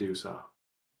 I do so.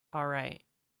 All right.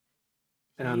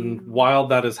 And You- while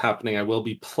that is happening, I will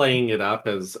be playing it up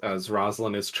as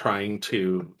Rosalind is trying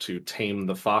to tame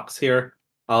the fox here.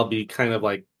 I'll be kind of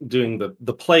like doing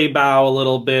the play bow a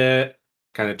little bit,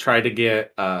 kind of try to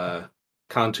get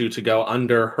Kantu to go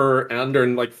under her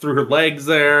and like through her legs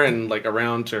there and like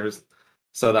around her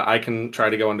so that I can try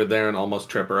to go under there and almost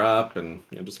trip her up and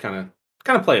just kind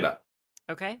of play it up.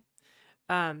 Okay.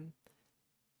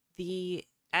 The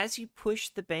as you push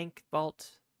the bank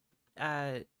vault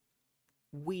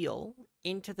wheel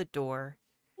into the door,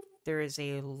 there is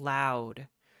a loud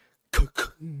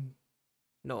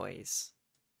noise.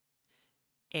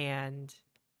 And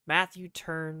Matthew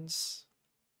turns,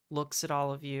 looks at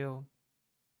all of you.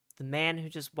 The man who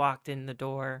just walked in the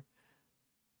door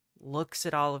looks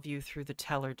at all of you through the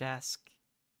teller desk.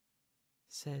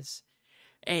 Says,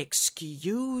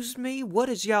 "Excuse me, what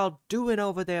is y'all doing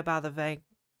over there by the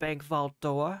bank vault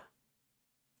door?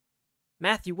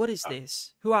 Matthew, what is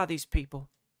this? Who are these people?"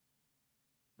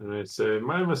 And I say,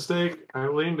 my mistake, I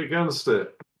leaned against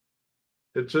it.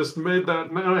 It just made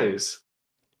that noise.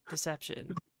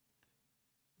 Deception.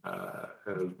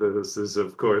 And this is,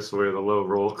 of course, where the low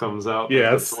roll comes out. with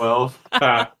Yes. the 12.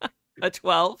 Ah, A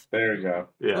 12? There you go.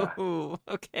 Yeah. Ooh,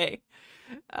 okay.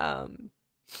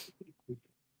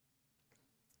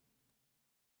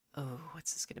 Oh,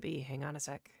 what's this gonna be? Hang on a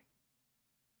sec.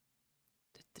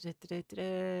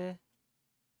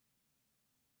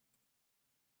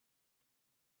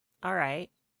 All right.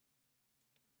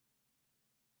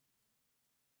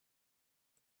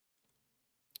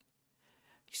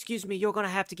 Excuse me, you're gonna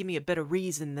have to give me a better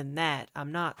reason than that.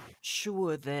 I'm not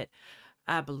sure that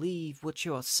I believe what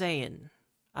you're saying.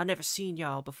 I've never seen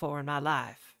y'all before in my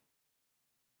life.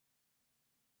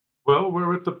 Well, we're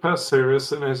with the pest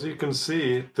service, and as you can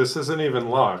see, this isn't even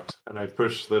locked. And I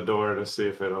push the door to see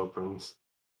if it opens.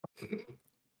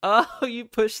 Oh, you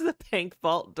push the bank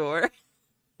vault door.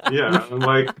 Yeah, I'm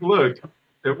like, look,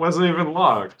 it wasn't even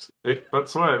locked.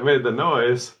 That's why it made the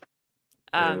noise.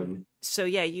 And So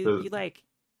yeah, you the- you like,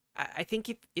 I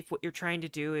think if what you're trying to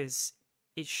do is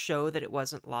show that it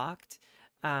wasn't locked,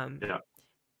 Yeah.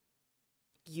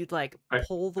 you'd like I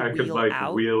pull the I could wheel like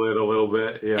out wheel it a little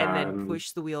bit, yeah, and then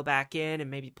push the wheel back in and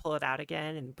maybe pull it out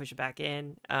again and push it back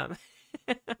in.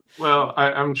 Well,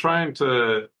 I'm trying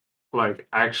to like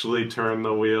actually turn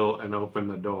the wheel and open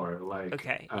the door. Like,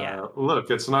 Okay, yeah.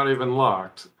 look, it's not even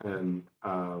locked, and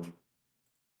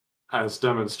as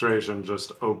demonstration,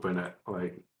 just open it.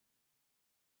 Like,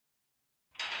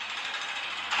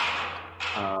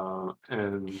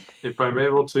 and if I'm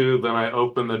able to, then I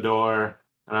open the door,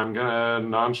 and I'm gonna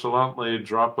nonchalantly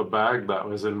drop a bag that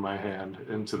was in my hand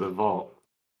into the vault.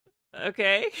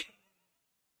 Okay.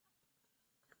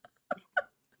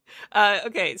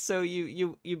 Okay, so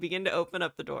you begin to open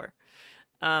up the door.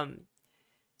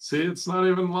 See, it's not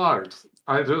even locked.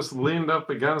 I just leaned up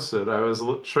against it. I was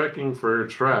checking for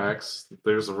tracks.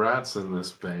 There's rats in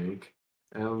this bank,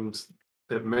 and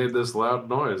it made this loud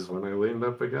noise when I leaned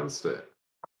up against it.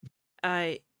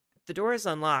 The door is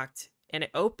unlocked and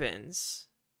it opens,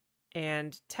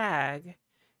 and Tag,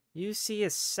 you see a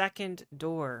second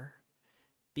door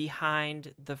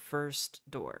behind the first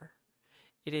door.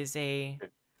 It is a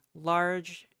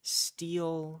large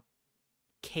steel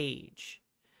cage.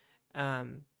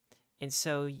 And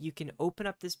so you can open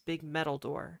up this big metal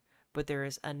door, but there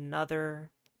is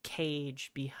another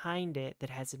cage behind it that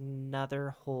has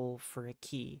another hole for a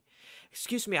key.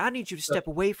 Excuse me, I need you to step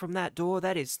away from that door.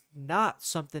 That is not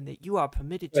something that you are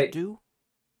permitted to Wait. do.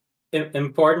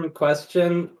 Important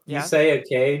question. Yeah? You say a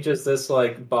cage. Is this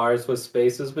like bars with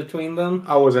spaces between them?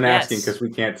 I wasn't asking Yes. because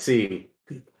we can't see.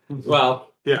 Well,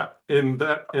 Yeah, in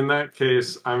that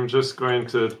case, I'm just going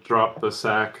to drop the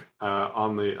sack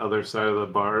on the other side of the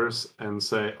bars and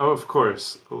say, "Oh, of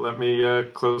course. Let me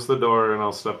close the door and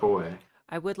I'll step away."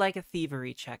 I would like a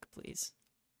thievery check, please.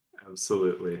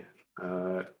 Absolutely.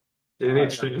 Any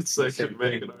chance I could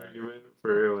make an argument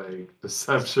for like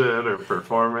deception or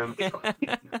performance?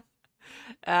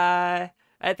 I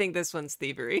think this one's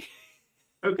thievery.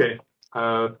 Okay.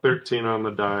 13 on the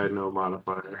die, no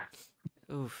modifier.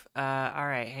 Oof. All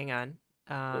right, hang on.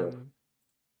 I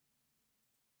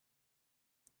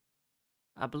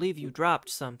believe you dropped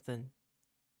something.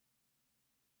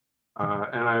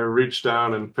 And I reach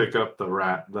down and pick up the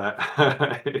rat that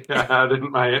I had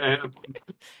in my hand.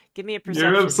 Give me a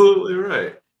perception. You're absolutely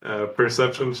right.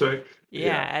 Perception check?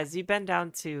 Yeah, as you bend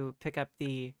down to pick up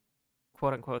the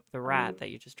quote-unquote the rat that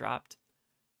you just dropped,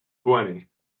 20.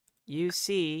 you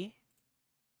see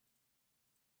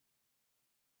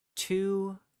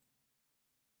two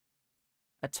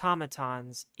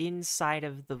automatons inside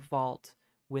of the vault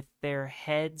with their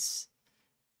heads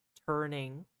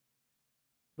turning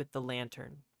with the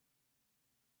lantern.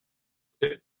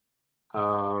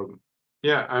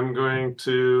 Yeah, I'm going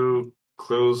to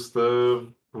close the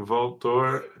vault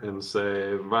door and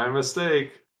say, my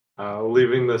mistake,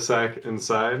 leaving the sack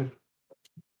inside.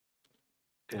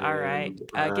 All right.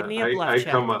 And, Give me a bluff I check.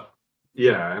 come up.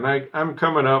 Yeah, and I'm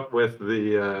coming up with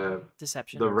the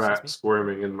Deception. the rat excuse me.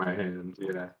 squirming in my hand.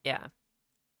 Yeah. Yeah.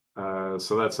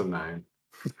 So that's a 9.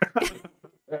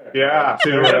 Yeah,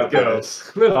 Two let's rat go.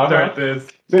 dice. Let's start this.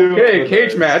 Okay,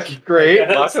 cage match. Great.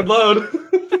 Lock and load.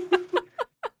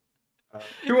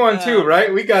 2-on-2,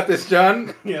 right? We got this,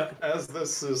 John. yeah. As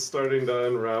this is starting to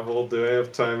unravel, do I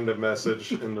have time to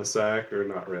message in the sack or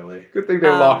not really? Good thing they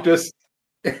locked us.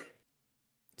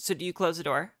 So do you close the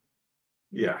door?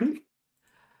 Yeah.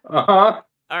 Uh-huh.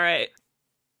 All right.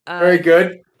 Very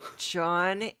good.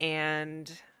 John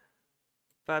and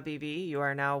Bubby B, you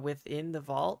are now within the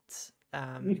vault.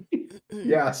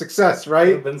 Yeah, success, It would have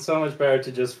right? been so much better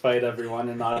to just fight everyone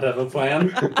and not have a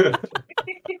plan.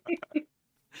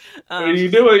 You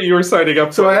knew what you were signing up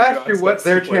for. So I asked you what That's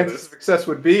their the play chances of success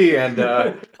would be, and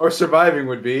or surviving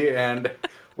would be, and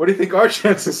what do you think our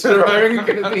chances of surviving are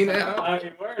going to be now? I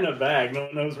mean, we're in a bag. No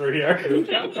one knows we're here.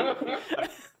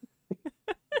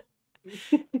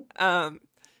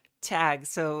 Tag,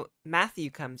 so Matthew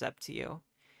comes up to you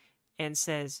and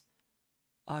says,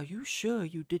 "Are you sure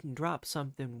you didn't drop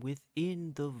something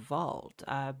within the vault?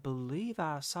 I believe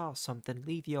I saw something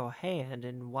leave your hand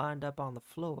and wind up on the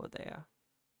floor there."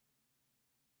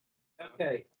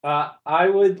 Okay. I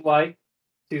would like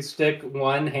to stick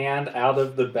one hand out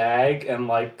of the bag and,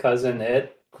 like Cousin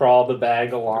It, crawl the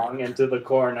bag along into the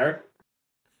corner.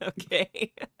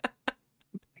 Okay.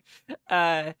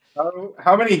 How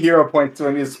many hero points do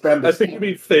I need to spend? I think you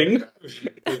mean thing.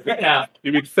 Yeah.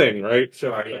 You mean thing, right?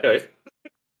 Sure, yeah. Okay.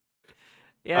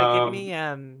 Yeah, give me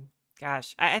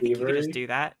gosh, I think you could just Thievery? do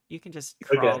that. You can just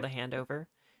crawl Okay. the hand over.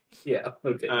 Yeah.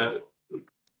 Okay.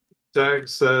 Tag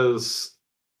says,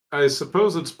 I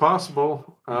suppose it's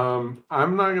possible. I'm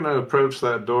not going to approach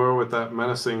that door with that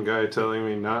menacing guy telling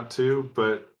me not to,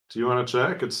 but do you want to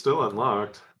check? It's still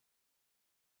unlocked.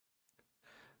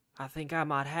 I think I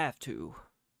might have to.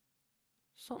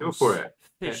 Go for Something's it.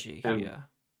 fishy And here.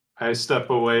 I step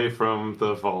away from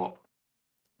the vault.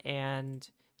 And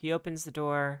he opens the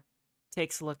door,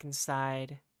 takes a look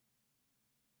inside,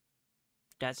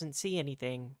 doesn't see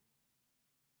anything,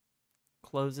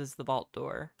 closes the vault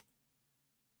door,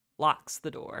 locks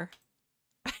the door.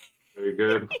 Very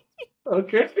good.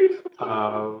 Okay.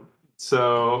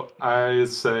 So I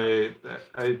say,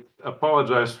 I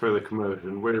apologize for the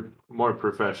commotion. We're more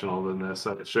professional than this,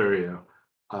 I assure you.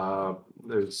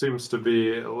 There seems to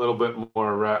be a little bit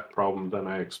more rat problem than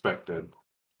I expected.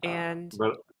 And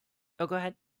oh, go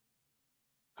ahead.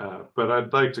 But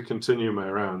I'd like to continue my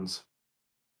rounds.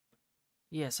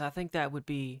 Yes, I think that would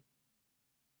be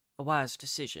a wise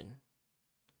decision.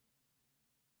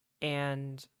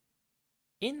 And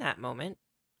in that moment,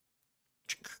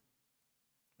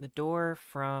 the door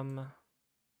from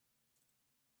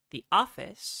the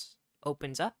office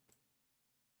opens up,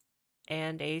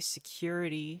 and a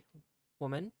security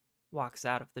woman walks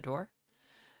out of the door.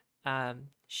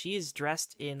 She is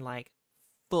dressed in like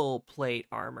full plate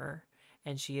armor,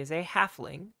 and she is a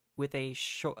halfling with a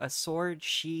sword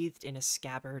sheathed in a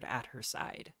scabbard at her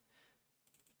side.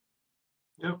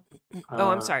 Yep. Oh,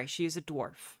 I'm sorry. She is a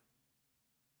dwarf.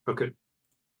 Okay.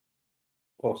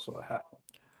 Also a half.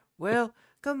 Well,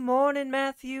 good morning,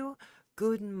 Matthew.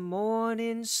 Good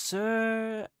morning,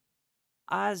 Sir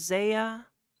Isaiah.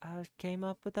 I came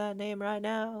up with that name right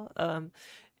now.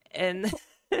 And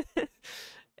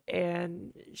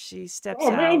and she steps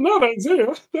Oh man, out. not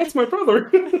Isaiah. That's my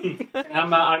brother.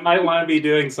 I might want to be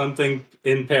doing something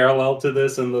in parallel to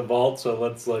this in the vault, so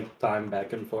let's like time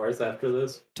back and forth after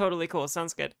this. Totally cool.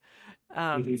 Sounds good.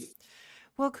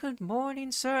 Well, good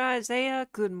morning, Sir Isaiah.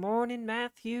 Good morning,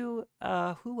 Matthew.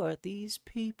 Who are these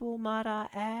people, might I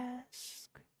ask?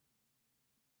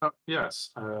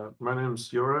 Yes. My name's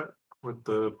Yora with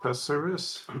the pest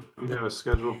service. You have a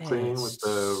scheduled cleaning with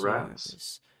the Pest rats.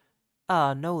 service.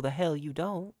 No, the hell you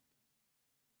don't.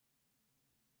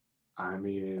 I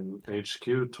mean,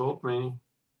 HQ told me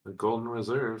the Golden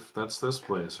Reserve. That's this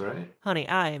place, right? Honey,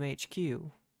 I am HQ.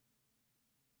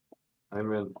 I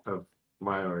meant of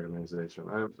my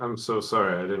organization. I'm so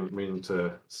sorry. I didn't mean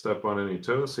to step on any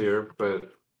toes here,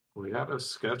 but we had a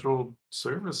scheduled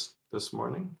service this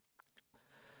morning.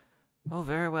 Oh,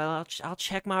 very well. I'll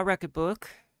check my record book.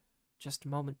 Just a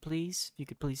moment, please. If you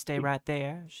could please stay right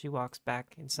there. She walks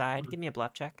back inside. Give me a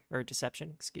bluff check or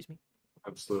deception. Excuse me.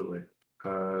 Absolutely.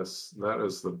 That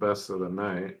is the best of the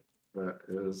night. That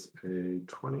is a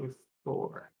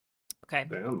 24. Okay.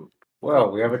 Damn.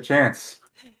 Well, we have a chance.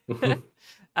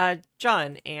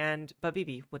 John and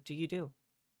Babibi, what do you do?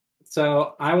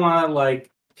 So I want to like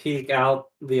peek out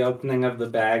the opening of the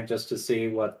bag just to see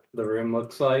what the room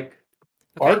looks like.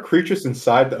 Okay. Are creatures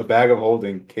inside a bag of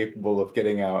holding capable of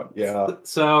getting out? Yeah.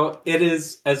 So it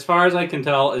is, as far as I can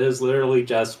tell, it is literally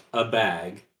just a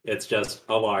bag. It's just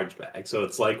a large bag. So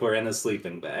it's like we're in a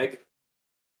sleeping bag.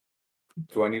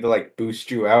 Do I need to like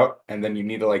boost you out and then you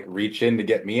need to like reach in to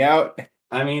get me out?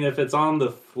 I mean, if it's on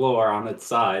the floor on its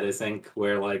side, I think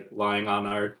we're like lying on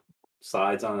our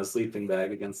sides on a sleeping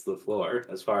bag against the floor,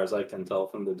 as far as I can tell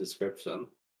from the description.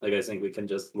 Like, I think we can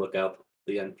just look out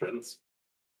the entrance.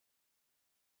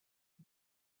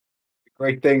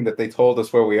 Great thing that they told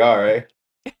us where we are, eh?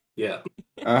 Yeah.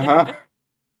 Uh-huh.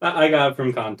 I got it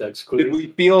from context clues. Did we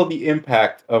feel the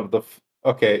impact of the...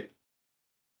 Okay.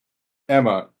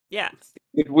 Emma, Yeah,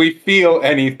 did we feel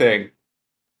anything?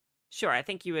 sure. I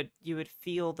think you would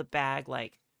feel the bag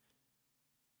like,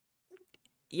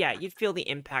 yeah, you'd feel the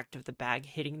impact of the bag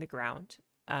hitting the ground.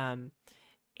 And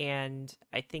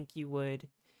I think you would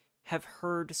have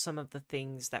heard some of the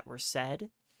things that were said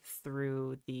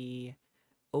through the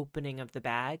opening of the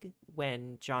bag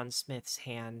when John Smith's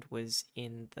hand was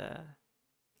in the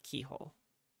keyhole.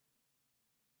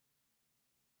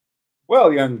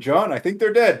 Well, young John, I think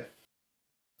they're dead.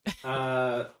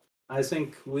 I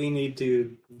think we need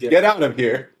to Get out of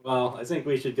here. Well, I think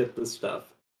we should get this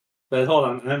stuff. But hold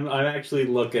on, I'm actually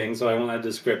looking, so I want a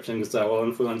description because that will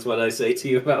influence what I say to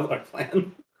you about our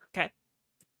plan. Okay.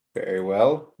 Very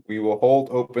well. We will hold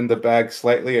open the bag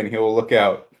slightly and he will look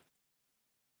out.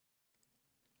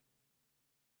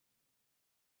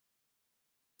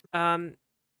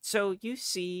 So you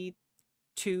see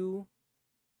two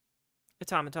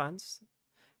automatons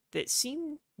that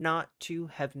seem not to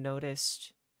have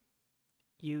noticed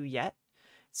you yet.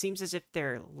 Seems as if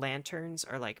their lanterns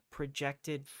are like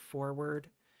projected forward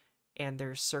and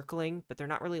they're circling, but they're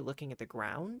not really looking at the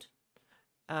ground.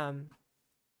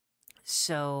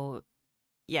 So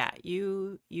yeah,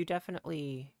 you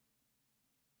definitely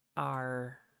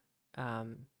are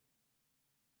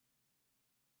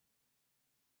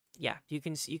yeah, you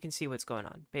can see what's going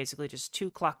on. Basically just two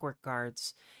clockwork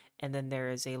guards, and then there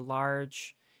is a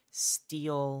large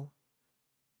steel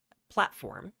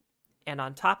platform, and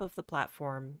on top of the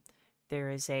platform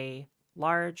there is a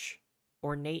large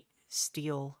ornate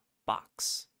steel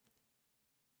box.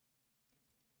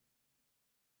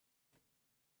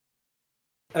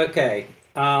 Okay.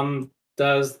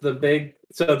 Does the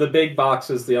big box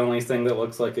is the only thing that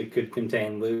looks like it could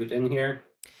contain loot in here?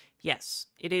 Yes,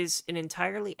 it is an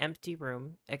entirely empty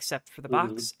room except for the Mhm.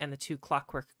 box and the two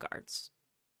clockwork guards.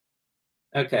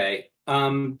 Okay.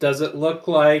 Does it look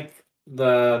like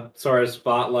the sort of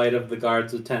spotlight of the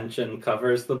guards' attention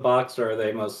covers the box, or are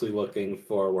they mostly looking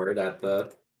forward at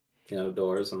the,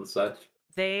 doors and such?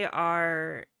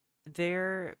 Their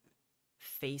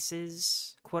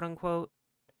faces, quote unquote,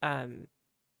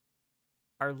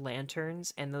 are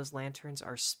lanterns, and those lanterns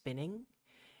are spinning.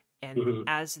 And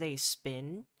as they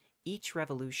spin, each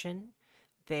revolution,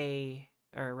 it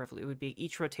would be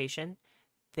each rotation,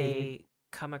 they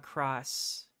come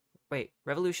across. Wait,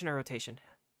 revolution or rotation?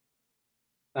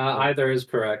 Either is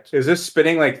correct. Is this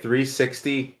spinning like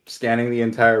 360, scanning the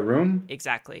entire room?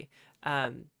 Exactly.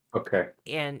 Okay.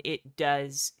 And it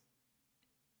does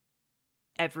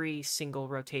every single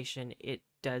rotation. It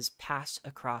does pass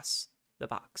across the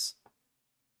box.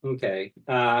 Okay.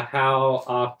 How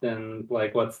often?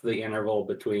 Like, what's the interval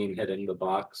between hitting the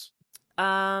box?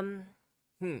 I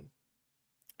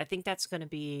think that's going to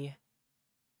be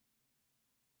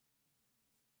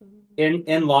In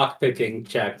lockpicking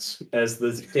checks as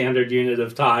the standard unit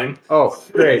of time. Oh,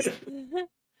 great.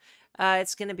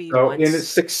 it's going to be So once. in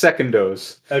 6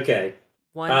 secondos. Okay.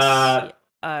 Once.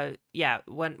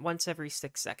 Once every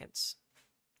 6 seconds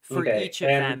for Okay, each of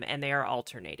them, and they are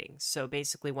alternating. So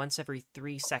basically, once every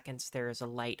 3 seconds, there is a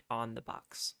light on the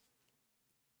box.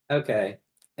 Okay.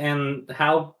 And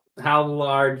how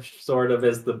large sort of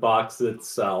is the box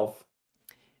itself?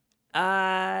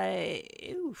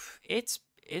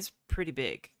 It's pretty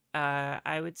big.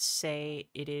 I would say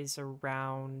it is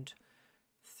around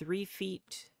 3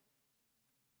 feet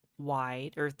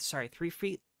wide, or sorry, 3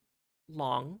 feet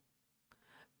long.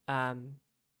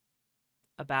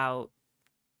 About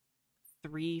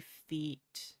 3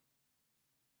 feet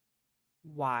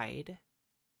wide.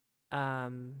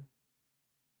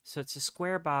 So it's a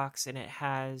square box, and it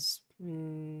has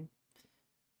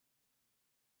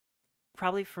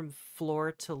probably from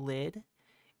floor to lid,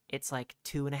 it's like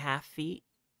 2.5 feet,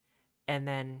 and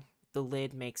then the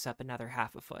lid makes up another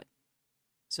half a foot.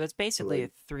 So it's basically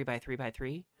a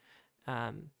 3x3x3.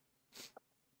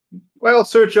 Well,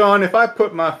 Sir John, if I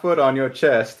put my foot on your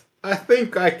chest, I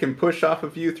think I can push off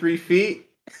of you 3 feet.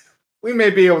 We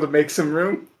may be able to make some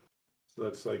room. So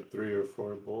that's like 3 or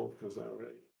 4 bulk. Is that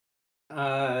right?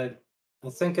 I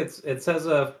think it says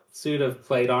a suit of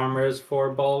plate armor is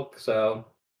 4 bulk, so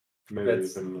Maybe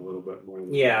even a little bit more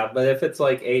than yeah, but if it's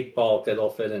like 8 bulk, it'll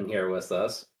fit in here with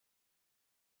us.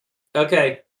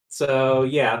 Okay, so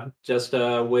yeah, just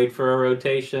wait for a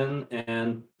rotation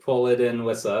and pull it in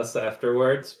with us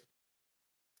afterwards.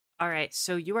 All right,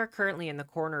 so you are currently in the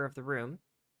corner of the room.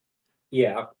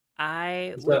 Yeah.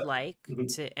 I would like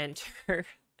to enter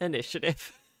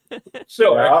initiative.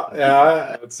 Sure.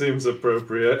 Yeah. That seems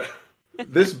appropriate.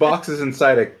 This box is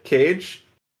inside a cage.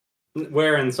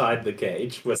 We're inside the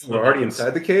cage. We're already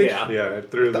inside the cage? Yeah. Yeah, I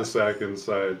threw the sack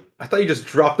inside. I thought you just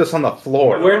dropped us on the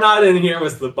floor. We're not in here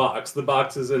with the box. The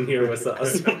box is in here with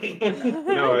us.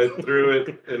 No, I threw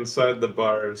it inside the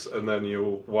bars, and then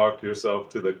you walked yourself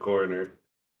to the corner.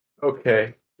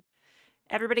 Okay.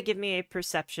 Everybody give me a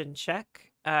perception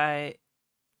check.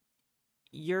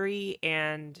 Yuri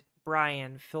and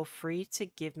Brian, feel free to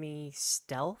give me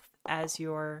stealth as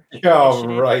your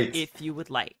initiative right. if you would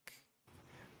like.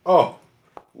 Oh,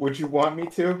 would you want me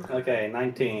to? Okay,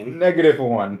 19.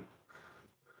 -1.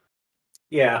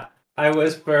 Yeah, I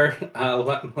whisper,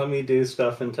 let me do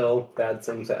stuff until bad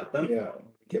things happen. Yeah,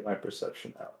 get my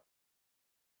perception out.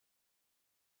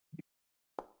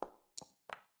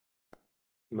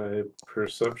 My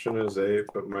perception is 8,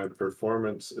 but my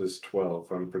performance is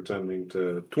 12. I'm pretending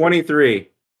to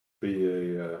 23.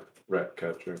 be a rat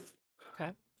catcher.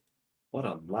 Okay. What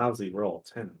a lousy roll,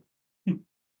 10.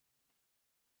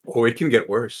 Oh, it can get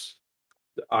worse.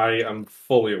 I am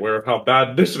fully aware of how bad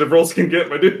initiative rolls can get,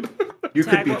 my dude. You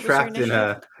Tag, could be what was your trapped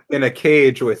initiative? in a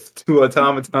cage with 2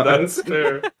 automatons. That's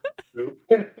fair.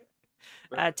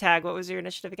 Tag, what was your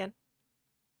initiative again?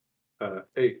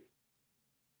 8.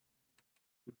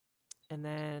 And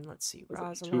then let's see,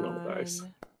 Those are 2 roll dice.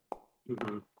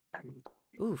 Rosaline.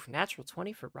 Ooh, natural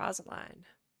 20 for Rosaline.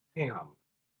 Damn.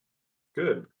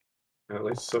 Good. At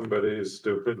least somebody is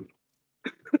stupid.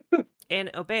 And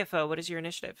Obeafo, what is your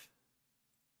initiative?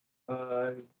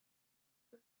 Where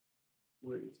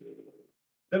is it?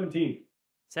 17.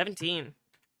 17.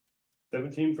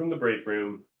 17 from the break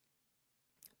room.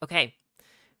 Okay,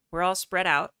 we're all spread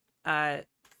out.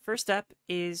 First up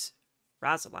is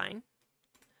Rosaline.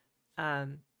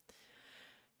 And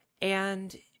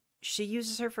she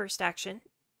uses her first action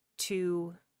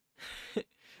to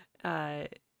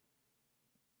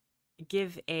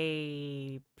give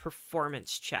a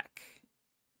performance check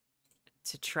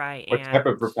to try What type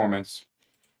of performance?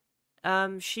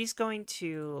 She's going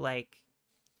to like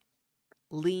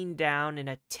lean down and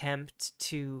attempt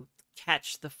to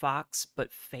catch the fox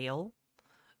but fail.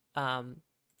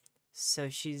 So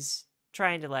she's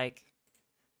trying to like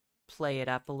play it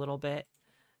up a little bit.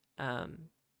 On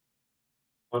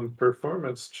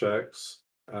performance checks,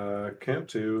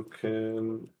 Cantu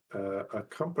can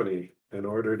accompany in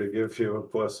order to give you a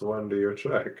 +1 to your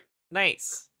check.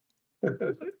 Nice.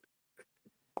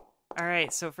 All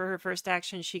right, so for her first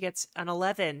action, she gets an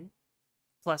 11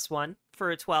 +1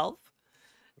 for a 12.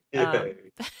 Yay.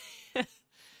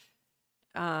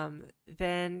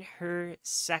 Then her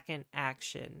second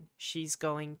action, she's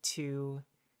going to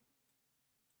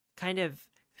kind of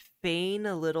feign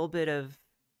a little bit of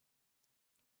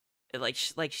like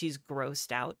she's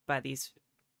grossed out by these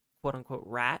quote unquote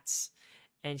rats,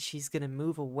 and she's gonna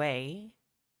move away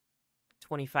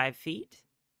 25 feet,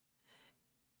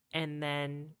 and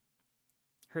then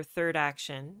her third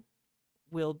action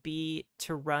will be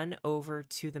to run over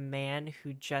to the man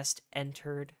who just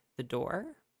entered the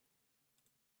door.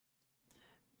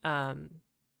 And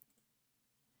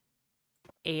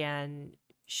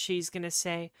she's gonna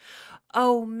say,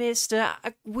 "Oh, mister,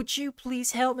 would you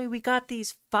please help me? We got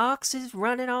these foxes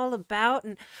running all about,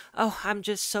 and oh, I'm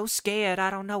just so scared.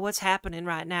 I don't know what's happening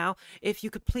right now. If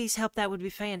you could please help, that would be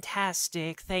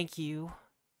fantastic. Thank you."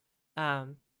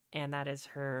 And that is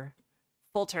her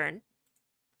full turn.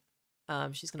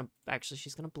 She's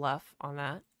gonna bluff on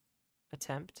that.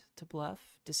 Attempt to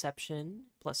bluff. Deception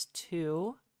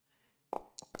 +2.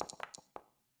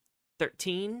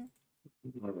 13.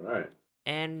 All right.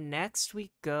 And next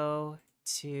we go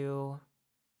to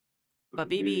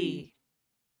Babibi.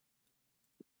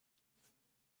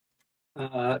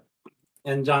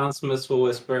 And John Smith will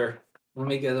whisper, "Let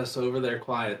me get us over there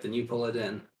quiet, then you pull it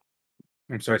in."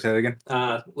 I'm sorry, say that again.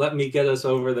 Let me get us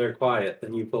over there quiet,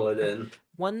 then you pull it in.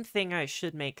 One thing I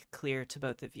should make clear to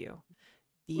both of you.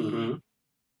 Mhm.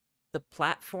 The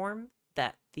platform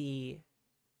that the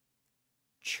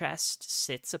chest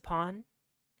sits upon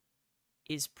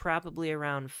is probably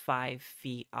around 5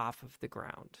 feet off of the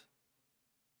ground.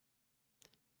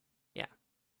 Yeah.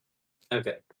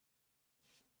 Okay.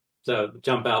 So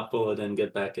jump out, pull it in,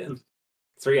 get back in.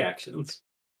 3 actions.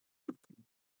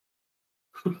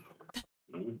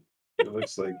 It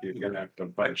looks like you're gonna have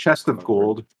to fight. Chest of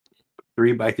gold,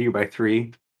 3 by 3 by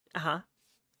 3 Uh-huh.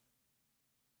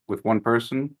 with one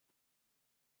person.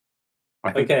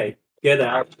 I think Okay, get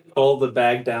out, pull the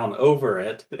bag down over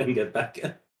it, and get back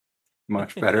in.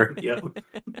 much better. Yep.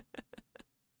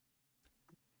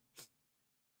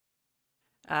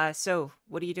 So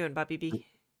what are you doing, Babibi?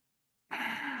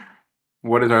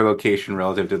 What is our location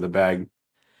relative to the bag?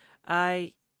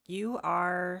 You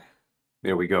are...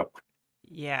 There we go.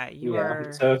 Yeah, you Yeah.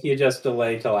 are... So if you just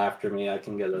delay till after me, I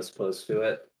can get us close to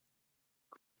it.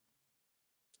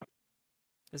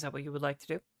 Is that what you would like to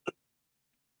do?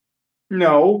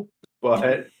 No,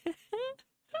 but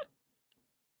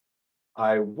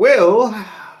I will.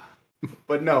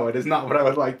 But no, it is not what I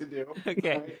would like to do.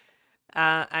 Okay.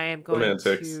 I am going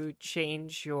Semantics. to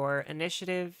change your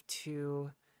initiative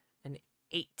to an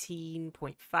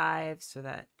 18.5 so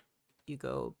that you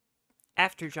go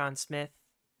after John Smith.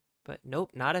 But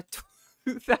nope, not a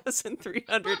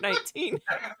 2,319.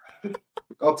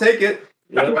 I'll take it.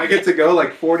 Yep. If I get to go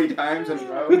like 40 times in a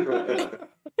row.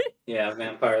 Yeah,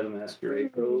 Vampire the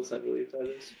Masquerade rules, I believe that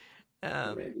is.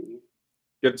 Maybe.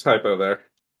 Good typo there.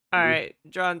 All right,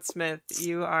 John Smith,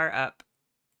 you are up.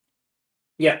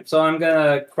 Yeah, so I'm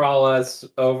gonna crawl us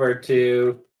over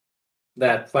to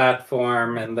that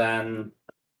platform, and then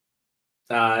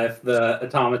if the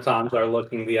automatons are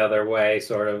looking the other way,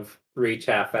 sort of reach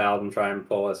half out and try and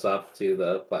pull us up to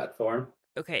the platform.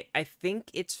 Okay, I think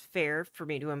it's fair for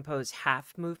me to impose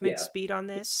half movement Yeah. speed on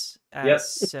this. Yep.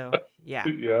 So, yeah.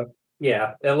 Yeah.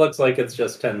 Yeah, it looks like it's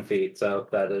just 10 feet, so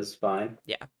that is fine.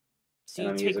 So And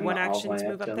you I'm take using one all action my to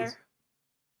move up actions. there?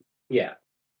 Yeah.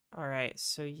 All right,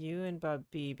 so you and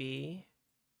Babibi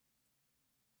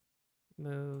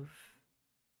move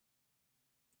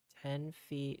 10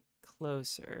 feet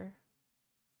closer.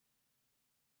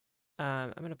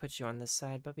 I'm going to put you on this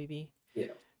side, Babibi.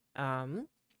 Yeah.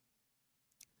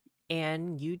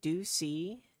 And you do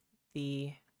see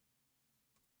the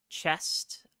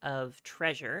chest of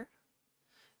treasure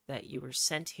that you were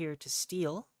sent here to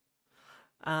steal.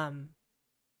 What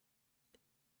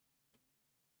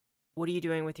are you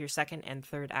doing with your second and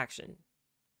third action?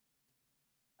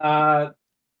 You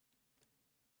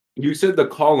said the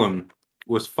column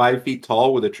was 5 feet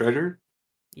tall with a treasure?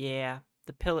 Yeah,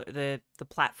 the pillar, the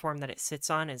platform that it sits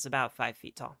on is about 5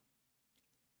 feet tall.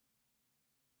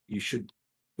 You should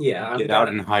Yeah. get out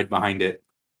and hide behind it.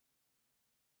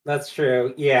 That's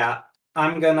true. Yeah.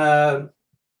 I'm gonna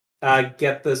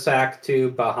get the sack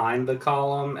to behind the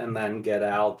column and then get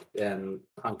out and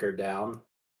hunker down.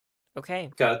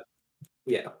 Okay. Got.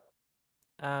 Yeah.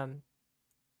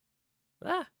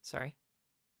 Sorry.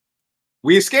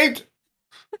 We escaped!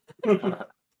 Yeah,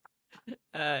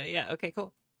 okay,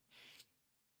 cool.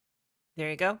 There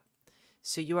you go.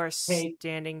 So you are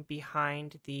standing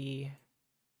behind the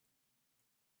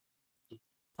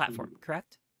platform,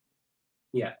 correct?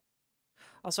 Yeah.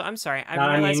 Also, I'm sorry. I'm No, I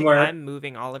mean, realizing we're- I'm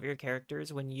moving all of your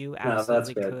characters when you that's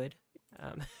absolutely good.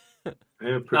 could. I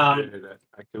appreciate it.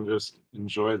 I can just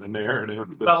enjoy the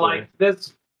narrative. But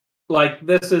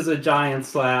this is a giant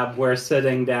slab. We're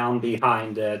sitting down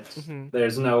behind it. Mhm.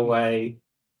 There's no way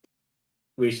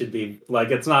we should be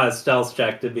it's not a stealth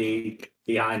check to be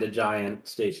behind a giant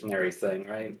stationary thing,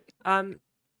 right?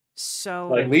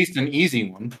 So At least an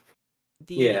easy one.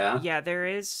 Yeah. there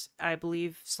is, I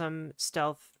believe, some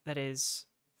stealth that is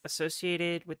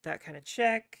associated with that kind of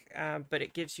check, but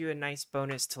it gives you a nice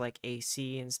bonus to like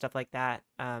AC and stuff like that.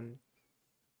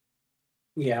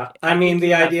 Yeah. I I mean, think the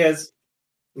you have- idea is,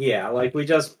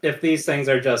 if these things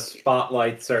are just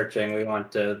spotlight searching, we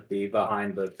want to be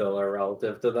behind the pillar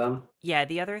relative to them. Yeah,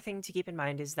 the other thing to keep in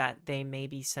mind is that they may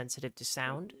be sensitive to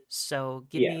sound. So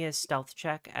give Yeah. me a stealth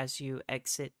check as you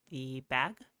exit the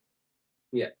bag.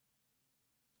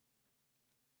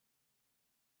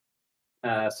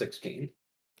 16.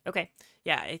 Okay.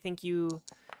 Yeah, I think you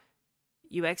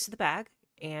exit the bag,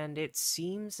 and it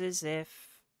seems as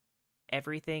if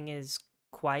everything is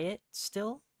quiet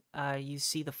still. You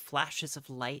see the flashes of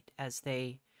light as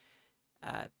they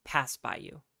pass by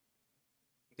you.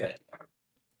 Good.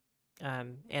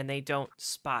 And they don't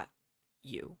spot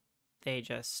you. They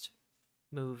just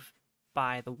move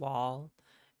by the wall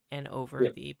and over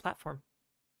Yep. the platform.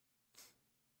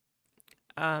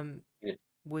 Yeah.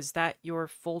 Was that your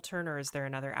full turn, or is there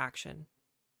another action?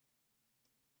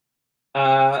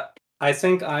 I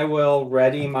think I will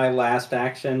ready my last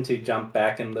action to jump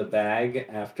back in the bag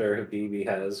after Habibi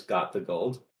has got the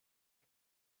gold.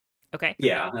 Okay.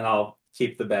 Yeah, and I'll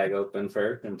keep the bag open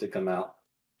for him to come out.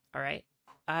 All right.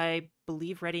 I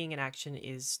believe readying an action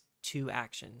is 2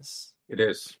 actions. It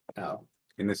is. Oh.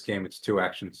 In this game, it's 2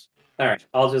 actions. All right,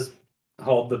 I'll just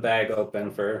hold the bag open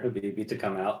for Habibi to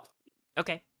come out.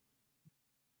 Okay.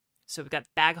 So we've got the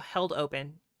bag held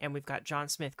open, and we've got John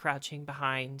Smith crouching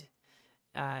behind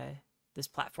this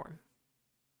platform.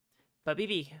 But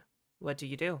BB, what do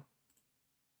you do?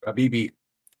 Abibi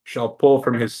shall pull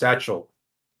from his satchel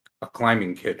a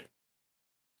climbing kit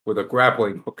with a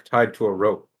grappling hook tied to a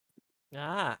rope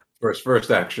Ah, for his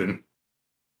first action.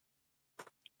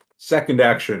 Second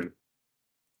action,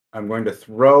 I'm going to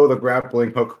throw the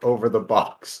grappling hook over the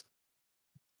box.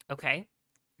 okay.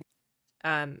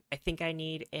 I think I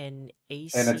need an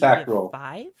AC An attack of roll.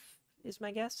 5, is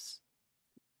my guess.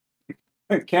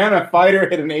 Can a fighter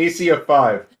hit an AC of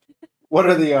 5? What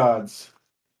are the odds?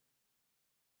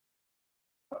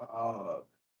 Let's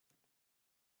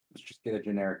just get a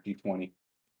generic D20.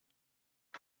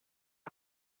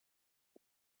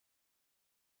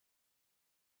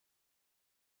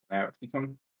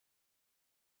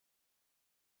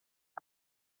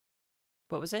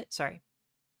 What was it? Sorry.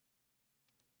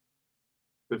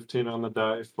 15 on the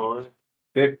die for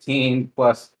 15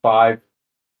 plus 5,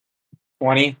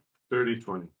 20. 30,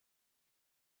 20.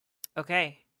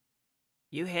 Okay.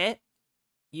 You hit.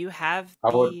 You have I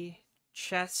would- the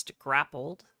chest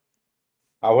grappled.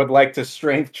 I would like to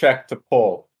strength check to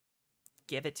pull.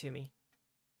 Give it to me.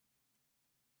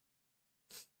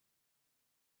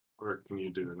 Or can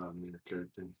you do it on your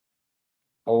character?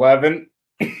 11.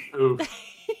 Ooh,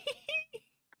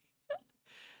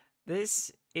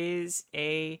 This is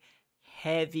a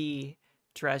heavy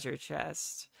treasure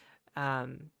chest.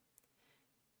 So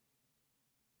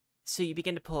you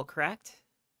begin to pull, correct?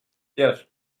 Yes.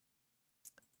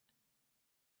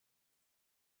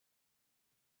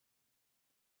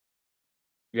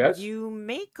 Yes. You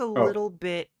make a little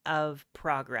bit of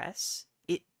progress.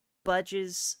 It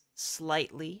budges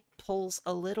slightly, pulls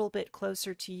a little bit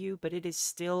closer to you, but it is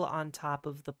still on top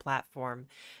of the platform.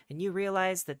 And you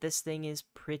realize that this thing is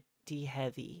pretty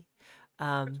heavy.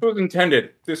 This was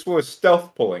intended. This was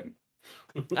stealth pulling.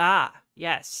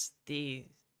 Yes, the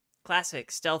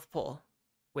classic stealth pull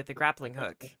with the grappling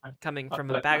hook coming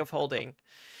from a bag of holding.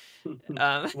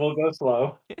 We'll go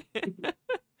slow.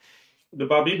 The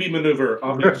Babibi maneuver,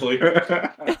 obviously.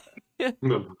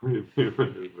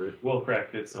 We'll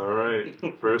practice. all right.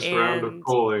 First round of And-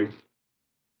 pulling.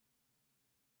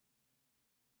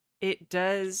 It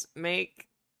does make.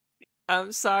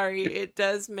 I'm sorry. It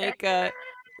does make a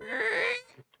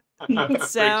Big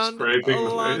sound scraping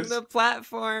along noise. the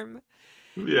platform.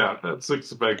 Yeah, that's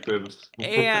expected.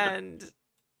 And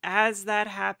as that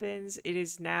happens, it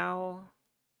is now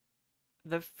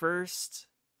the first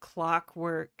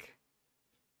clockwork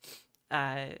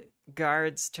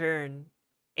guard's turn.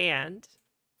 And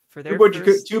for their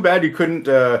first... Too bad you couldn't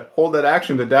hold that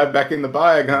action to dive back in the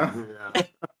bag, huh?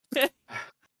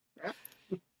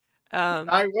 Yeah.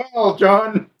 I will,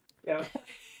 John. Yeah.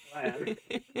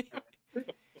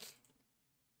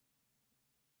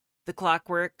 The The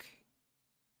clockwork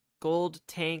gold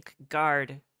tank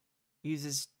guard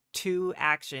uses 2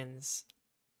 actions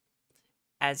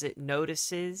as it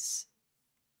notices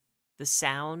the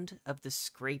sound of the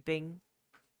scraping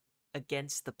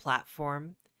against the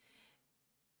platform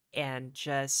and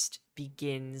just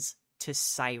begins to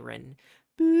siren.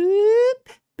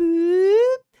 Boop,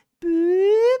 boop,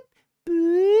 boop,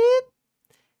 boop.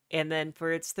 And then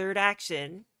for its third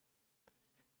action,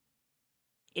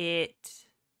 it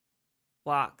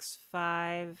walks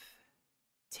 5,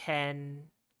 10,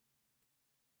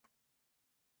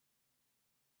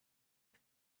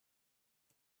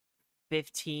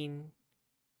 15,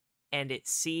 and it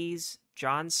sees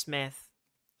John Smith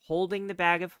holding the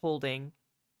bag of holding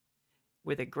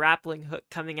with a grappling hook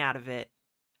coming out of it.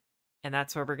 And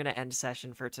that's where we're going to end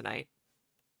session for tonight.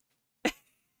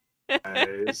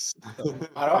 Nice.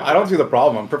 I don't see the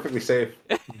problem. I'm perfectly safe.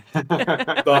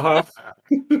 The huff.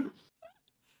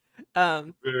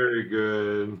 Very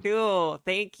good. Cool.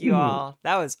 Thank you all.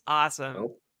 That was awesome.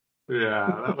 Nope.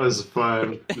 Yeah, that was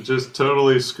fun. Just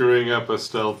totally screwing up a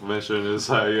stealth mission is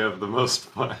how you have the most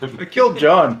I fun. killed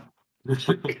John.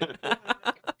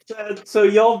 So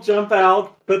y'all jump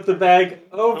out, put the bag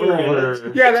over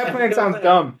it. Yeah, that plan sounds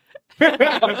dumb.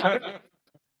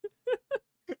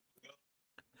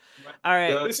 All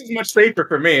right. This is much safer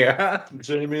for me.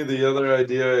 Jamie, the other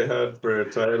idea I had for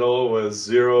a title was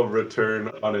Zero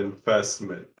Return on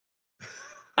Investment.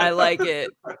 I like it.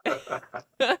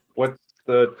 What?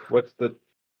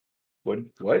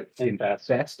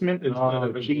 In-pests-ment?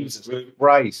 Oh, Jesus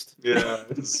Christ. Yeah,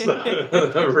 it's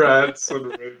rats and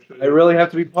roaches. I really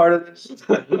have to be part of this?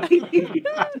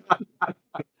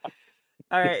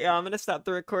 All right, y'all. I'm going to stop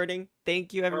the recording.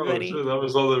 Thank you, everybody. Oh, shit, that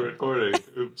was all the recording.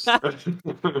 Oops.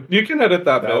 You can edit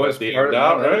that That bit was at the part end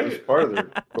out, that right? was part of the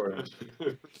recording.